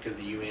doorstep because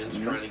the UN's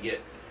trying to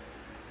get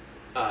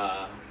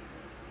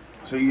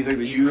So you think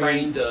the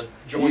Ukraine UN? to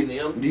join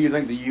them. Do you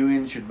think the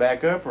UN should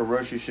back up or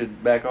Russia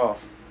should back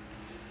off?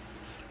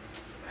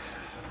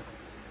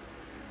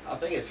 I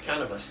think it's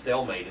kind of a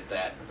stalemate at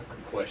that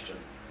question.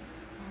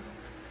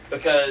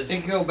 Because It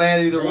can go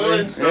bad either way.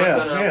 one's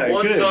not it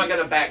one's could. not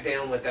gonna back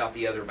down without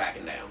the other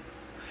backing down.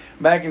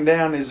 Backing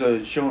down is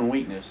showing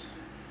weakness.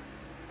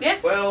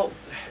 Well,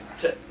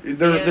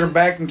 They're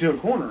backed into a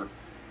corner.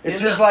 It's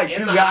in just the- like in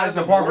two the guys eyes in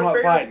the of parking lot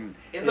warfare, fighting.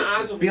 in the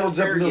eyes of builds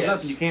warfare, up and builds up,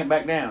 yes. and you can't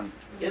back down.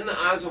 In the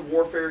eyes of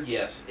warfare,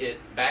 yes, it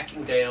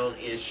backing down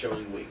is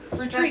showing weakness.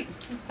 Retreat.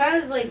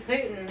 Supposedly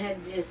Putin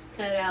had just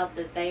put out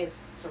that they've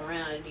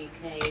surrounded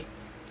UK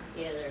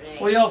the other day.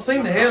 Well, y'all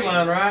seen the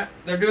headline, right?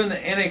 They're doing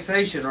the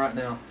annexation right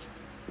now.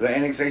 The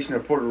annexation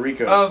of Puerto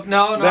Rico. Oh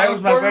no, that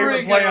was my Puerto favorite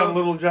Rico. play on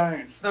Little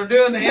Giants. They're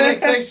doing the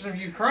annexation of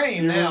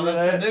Ukraine You now. remember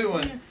That's that? the new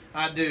one.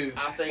 I do.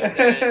 I think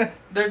that.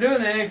 They're doing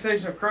the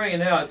annexation of Ukraine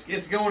now.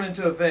 It's going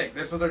into effect.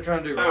 That's what they're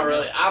trying to do. Not right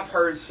really. now. I've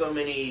heard so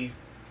many.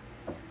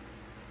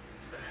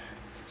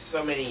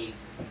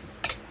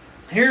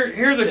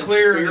 Here's a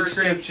clear Conspiracy.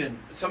 description.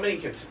 So many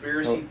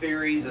conspiracy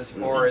theories as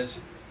far as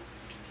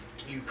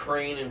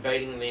Ukraine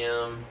invading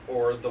them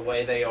or the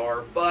way they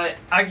are, but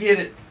I get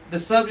it. The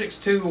subject's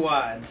too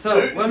wide.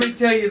 So let me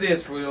tell you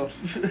this, Will.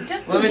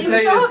 Just Let me he tell was you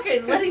this.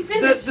 talking. Let him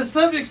finish. The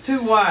subject's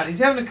too wide. He's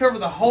having to cover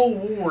the whole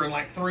war in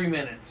like 3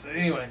 minutes.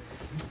 Anyway,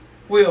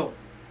 Will,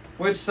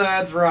 which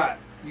side's right?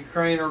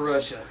 Ukraine or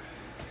Russia?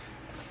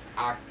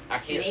 I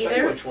can't say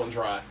Neither. which one's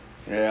right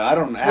Yeah, I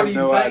What have do you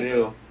no think?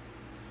 idea.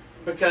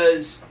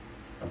 because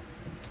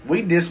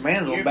We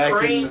dismantled them back in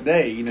Ukraine- the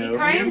day, you know.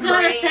 Ukraine's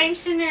not a Ukraine-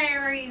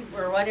 sanctuary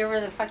or whatever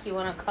the fuck you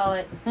want to call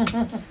it.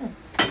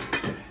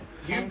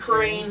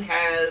 Ukraine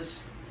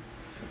has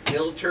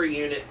military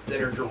units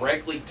that are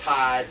directly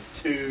tied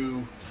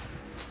to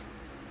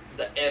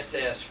the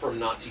SS from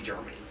Nazi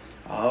Germany.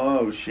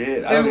 Oh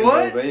shit! I Do don't even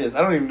what? know this.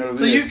 I don't even know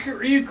So this.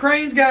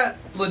 Ukraine's got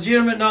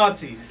legitimate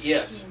Nazis.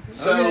 Yes.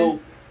 So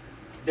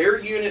their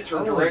units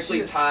are Oh, directly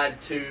shit.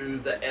 tied to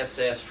the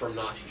SS from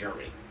Nazi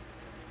Germany.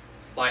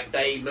 Like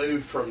they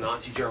moved from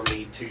Nazi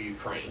Germany to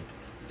Ukraine.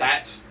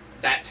 That's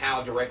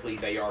how directly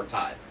they are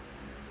tied.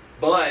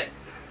 But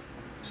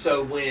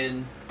so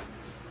when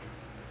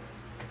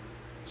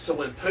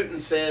Putin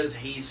says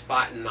he's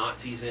fighting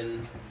Nazis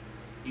in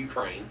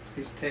Ukraine,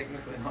 He's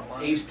technically not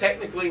lying. he's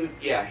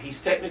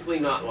technically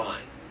not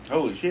lying.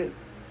 Holy shit!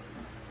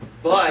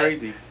 But That's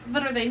crazy.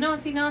 But are they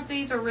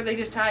Nazis, or were they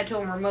just tied to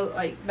them remote,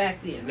 like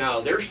back then?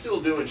 no, they're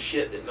still doing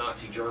shit that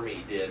Nazi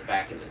Germany did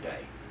back in the day.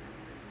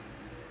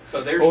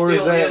 So there Or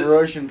is still that is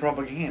Russian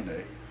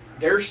propaganda?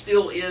 there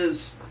still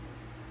is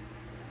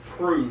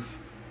proof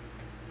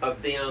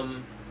of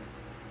them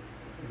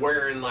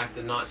wearing like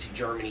the Nazi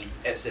Germany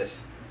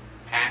SS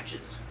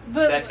patches.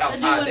 But That's how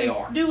tied they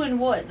are. Doing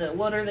what though?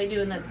 What are they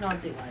doing that's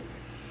Nazi-like?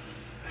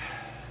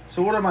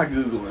 So what am I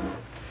googling?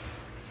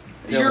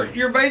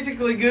 You're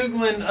basically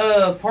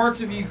googling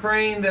parts of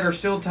Ukraine that are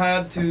still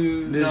tied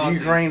to Does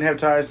Nazis. Ukraine have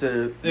ties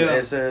to the Yeah.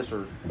 SS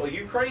or Well,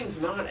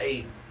 Ukraine's not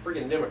a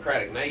freaking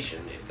democratic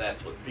nation, if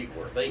that's what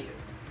people are thinking.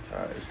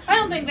 ties? I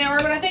don't think they are,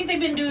 but I think they've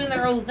been doing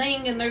their own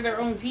thing and they're their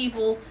own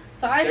people.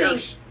 So I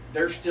think,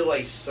 They're still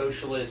a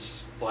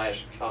socialist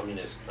 /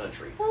 communist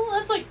country. well,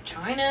 that's like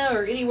China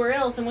or anywhere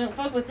else, and we don't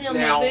fuck with them.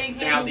 Now, like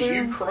they now handle the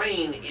their-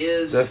 Ukraine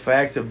is The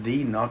facts of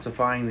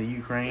denazifying the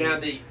Ukraine.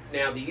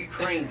 now the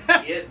Ukraine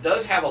it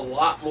does have a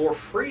lot more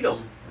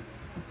freedom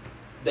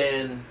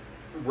than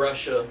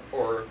Russia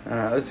or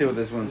Let's see what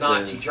this one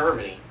Nazi says.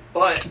 Germany.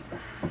 But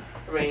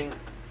I mean,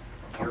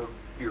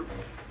 you're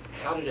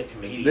how did a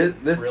comedian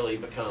This- really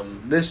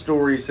become? This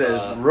story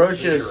says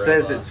Russia leader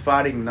says of, it's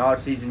fighting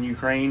Nazis in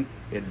Ukraine.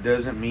 It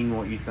doesn't mean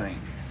what you think.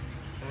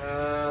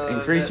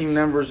 Increasing that's-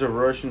 numbers of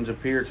Russians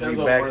appear to Depends be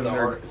on where backing the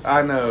their. article's I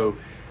at. know.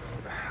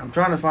 I'm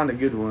trying to find a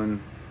good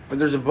one, but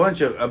there's a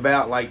bunch of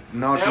about like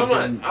Nazis Now,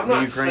 I'm in not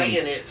Ukraine.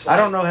 saying it's. I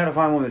don't like know how to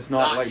find one that's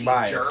not Nazi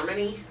like biased.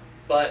 Germany,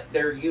 but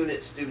their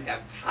units do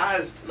have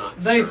ties to Nazi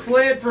They Germany.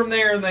 fled from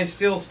there and they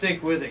still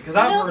stick with it. Because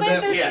I I've don't heard think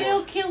that. they're Yes.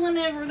 still killing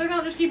They're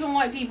not just keeping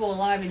white people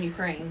alive in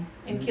Ukraine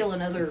and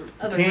killing other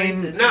Can-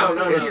 races. No,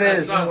 It that's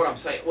says- not what I'm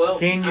saying. Well,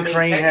 Can I mean,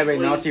 Ukraine have a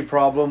technically- Nazi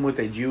problem with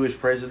a Jewish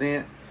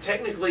president?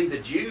 Technically, the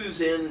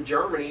Jews in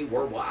Germany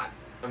were white.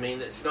 I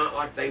mean, it's not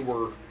like they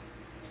were.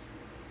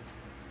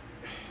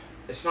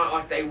 It's not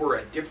like they were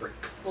a different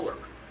color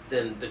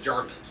than the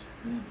Germans.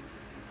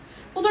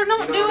 Well, they're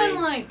not You know what I doing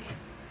mean? like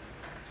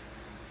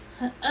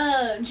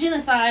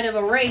genocide of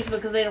a race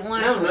because they don't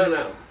like them.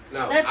 No.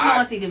 That's I,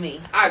 Nazi to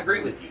me. I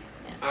agree with you.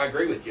 Yeah. I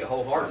agree with you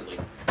wholeheartedly.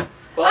 I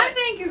But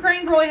think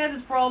Ukraine probably has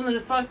its problem and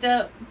it's fucked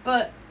up,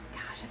 but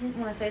gosh, I didn't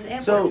want to say the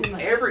F So, word too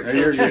much.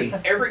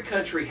 every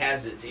country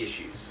has its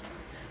issues.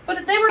 But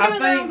if they were I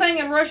doing their own think- thing,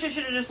 and Russia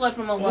should have just left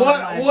them alone. What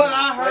last what time.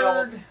 I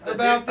heard Well,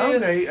 about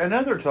this? Okay,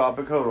 another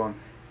topic. Hold on.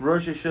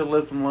 Russia should have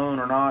left them alone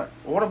or not?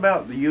 What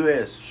about the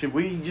U.S.? Should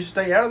we just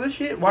stay out of this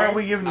shit? Why are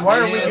we Yes. giving? Why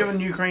are we Yes. giving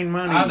Ukraine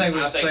money? I think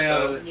we I should think stay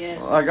out so. of it.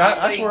 Yes. Like I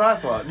that's think- what I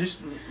thought.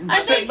 Just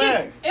I step think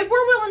back. if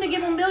we're willing to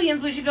give them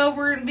millions, we should go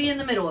over and be in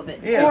the middle of it,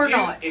 Yeah. or If you-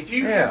 not. If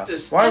you Yeah. have to,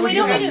 Why are And we we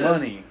don't giving need them to-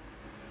 money?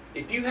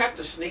 if you have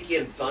to sneak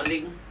in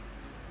funding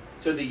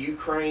to the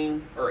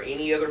Ukraine or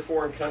any other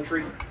foreign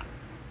country,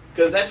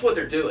 because that's what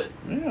they're doing.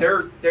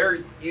 Yeah. They're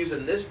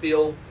using this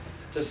bill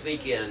to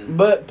sneak in.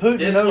 But Putin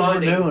This knows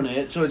funding- we're doing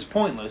it, so it's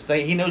pointless.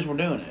 He knows we're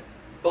doing it.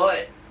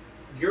 But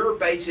you're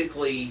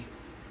basically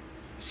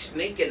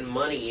sneaking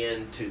money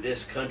into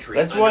this country.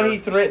 That's why under he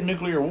threatened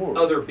nuclear war.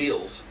 other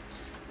bills.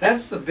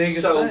 That's the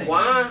biggest So thing.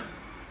 why,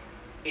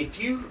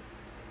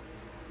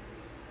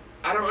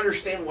 I don't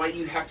understand why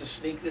you have to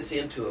sneak this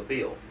into a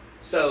bill.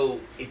 So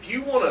if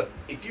you want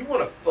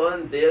to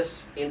fund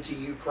this into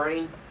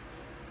Ukraine,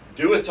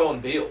 do its own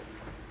bill.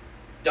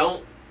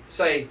 Don't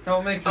say,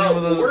 Don't mix it in oh,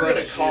 with well, other we're going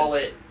to budget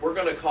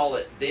call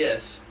shit. it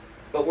this,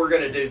 but we're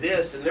going to do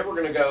this, and then we're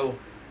going to go,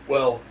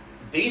 well,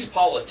 these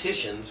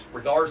politicians,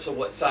 regardless of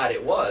what side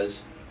it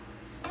was,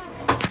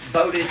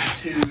 voted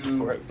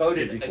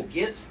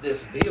against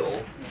this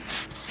bill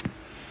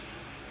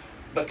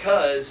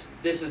because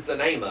this is the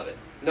name of it.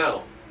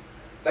 No,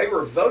 they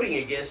were voting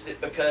against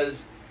it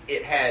because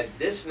it had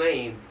this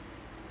name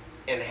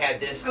and had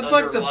this That's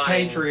like the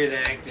underlying Patriot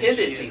Act and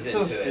tendencies shit. It's so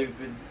into it.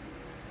 stupid.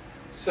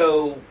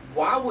 So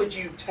why would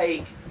you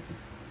take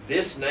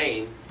this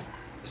name?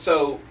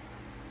 So,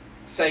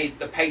 say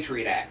the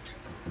Patriot Act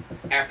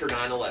after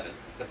 9/11,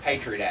 the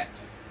Patriot Act.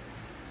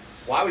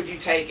 Why would you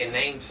take and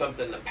name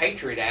something the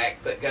Patriot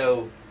Act, but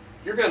go,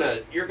 you're gonna,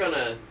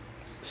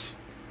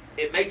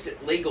 it makes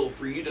it legal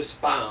for you to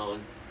spy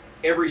on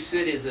every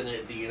citizen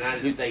of the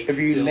United States. If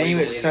you It's name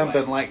illegal it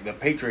something anyway. like the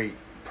Patriot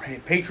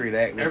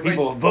Act, when Everybody-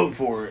 people will vote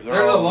for it. They're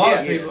There's a all, lot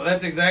of yes. people.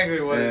 That's exactly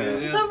what it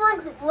is. Yeah.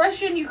 The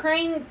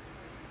Russian-Ukraine,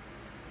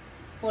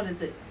 what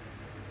is it?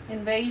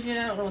 Invasion?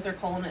 I don't know what they're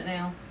calling it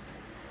now.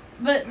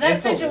 But that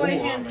It's a war,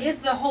 situation I mean. is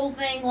the whole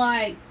thing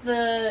like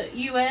the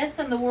U.S.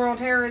 and the war on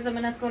terrorism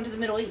and us going to the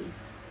Middle East.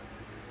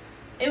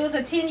 It was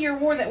a 10-year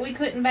war that we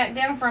couldn't back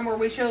down from where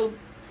we showed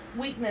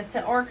weakness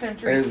to our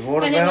country. And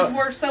what and it about was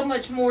worth so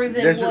much more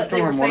than Desert what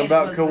they were Storm? saying What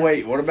about it was.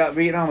 Kuwait? What about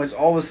Vietnam? It's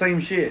all the same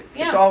shit.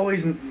 Yeah. It's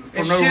always for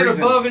It's no shit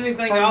reason. above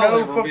anything For I'll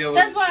no ever fu- be able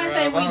That's to why I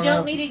say describe. we don't don't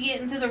know. need to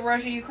get into the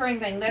Russia-Ukraine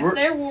thing. That's We're-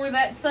 their war.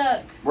 That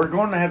sucks. We're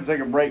going to have to take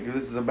a break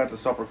because this is about to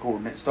stop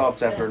recording. It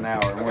stops after an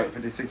hour, and we're at Okay.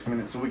 56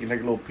 minutes, so we can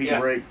take a little pee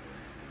Yeah. break.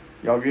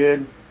 Y'all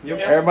good? Yep.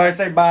 Everybody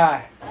say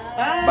bye.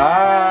 Bye.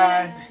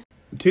 Bye.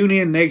 Tune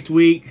in next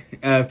week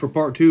for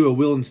part 2 of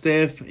Will and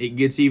Steph. It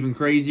gets even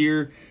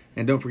crazier.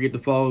 And don't forget to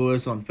follow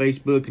us on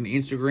Facebook and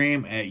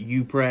Instagram at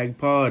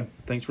UPragPod.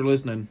 Thanks for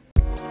listening.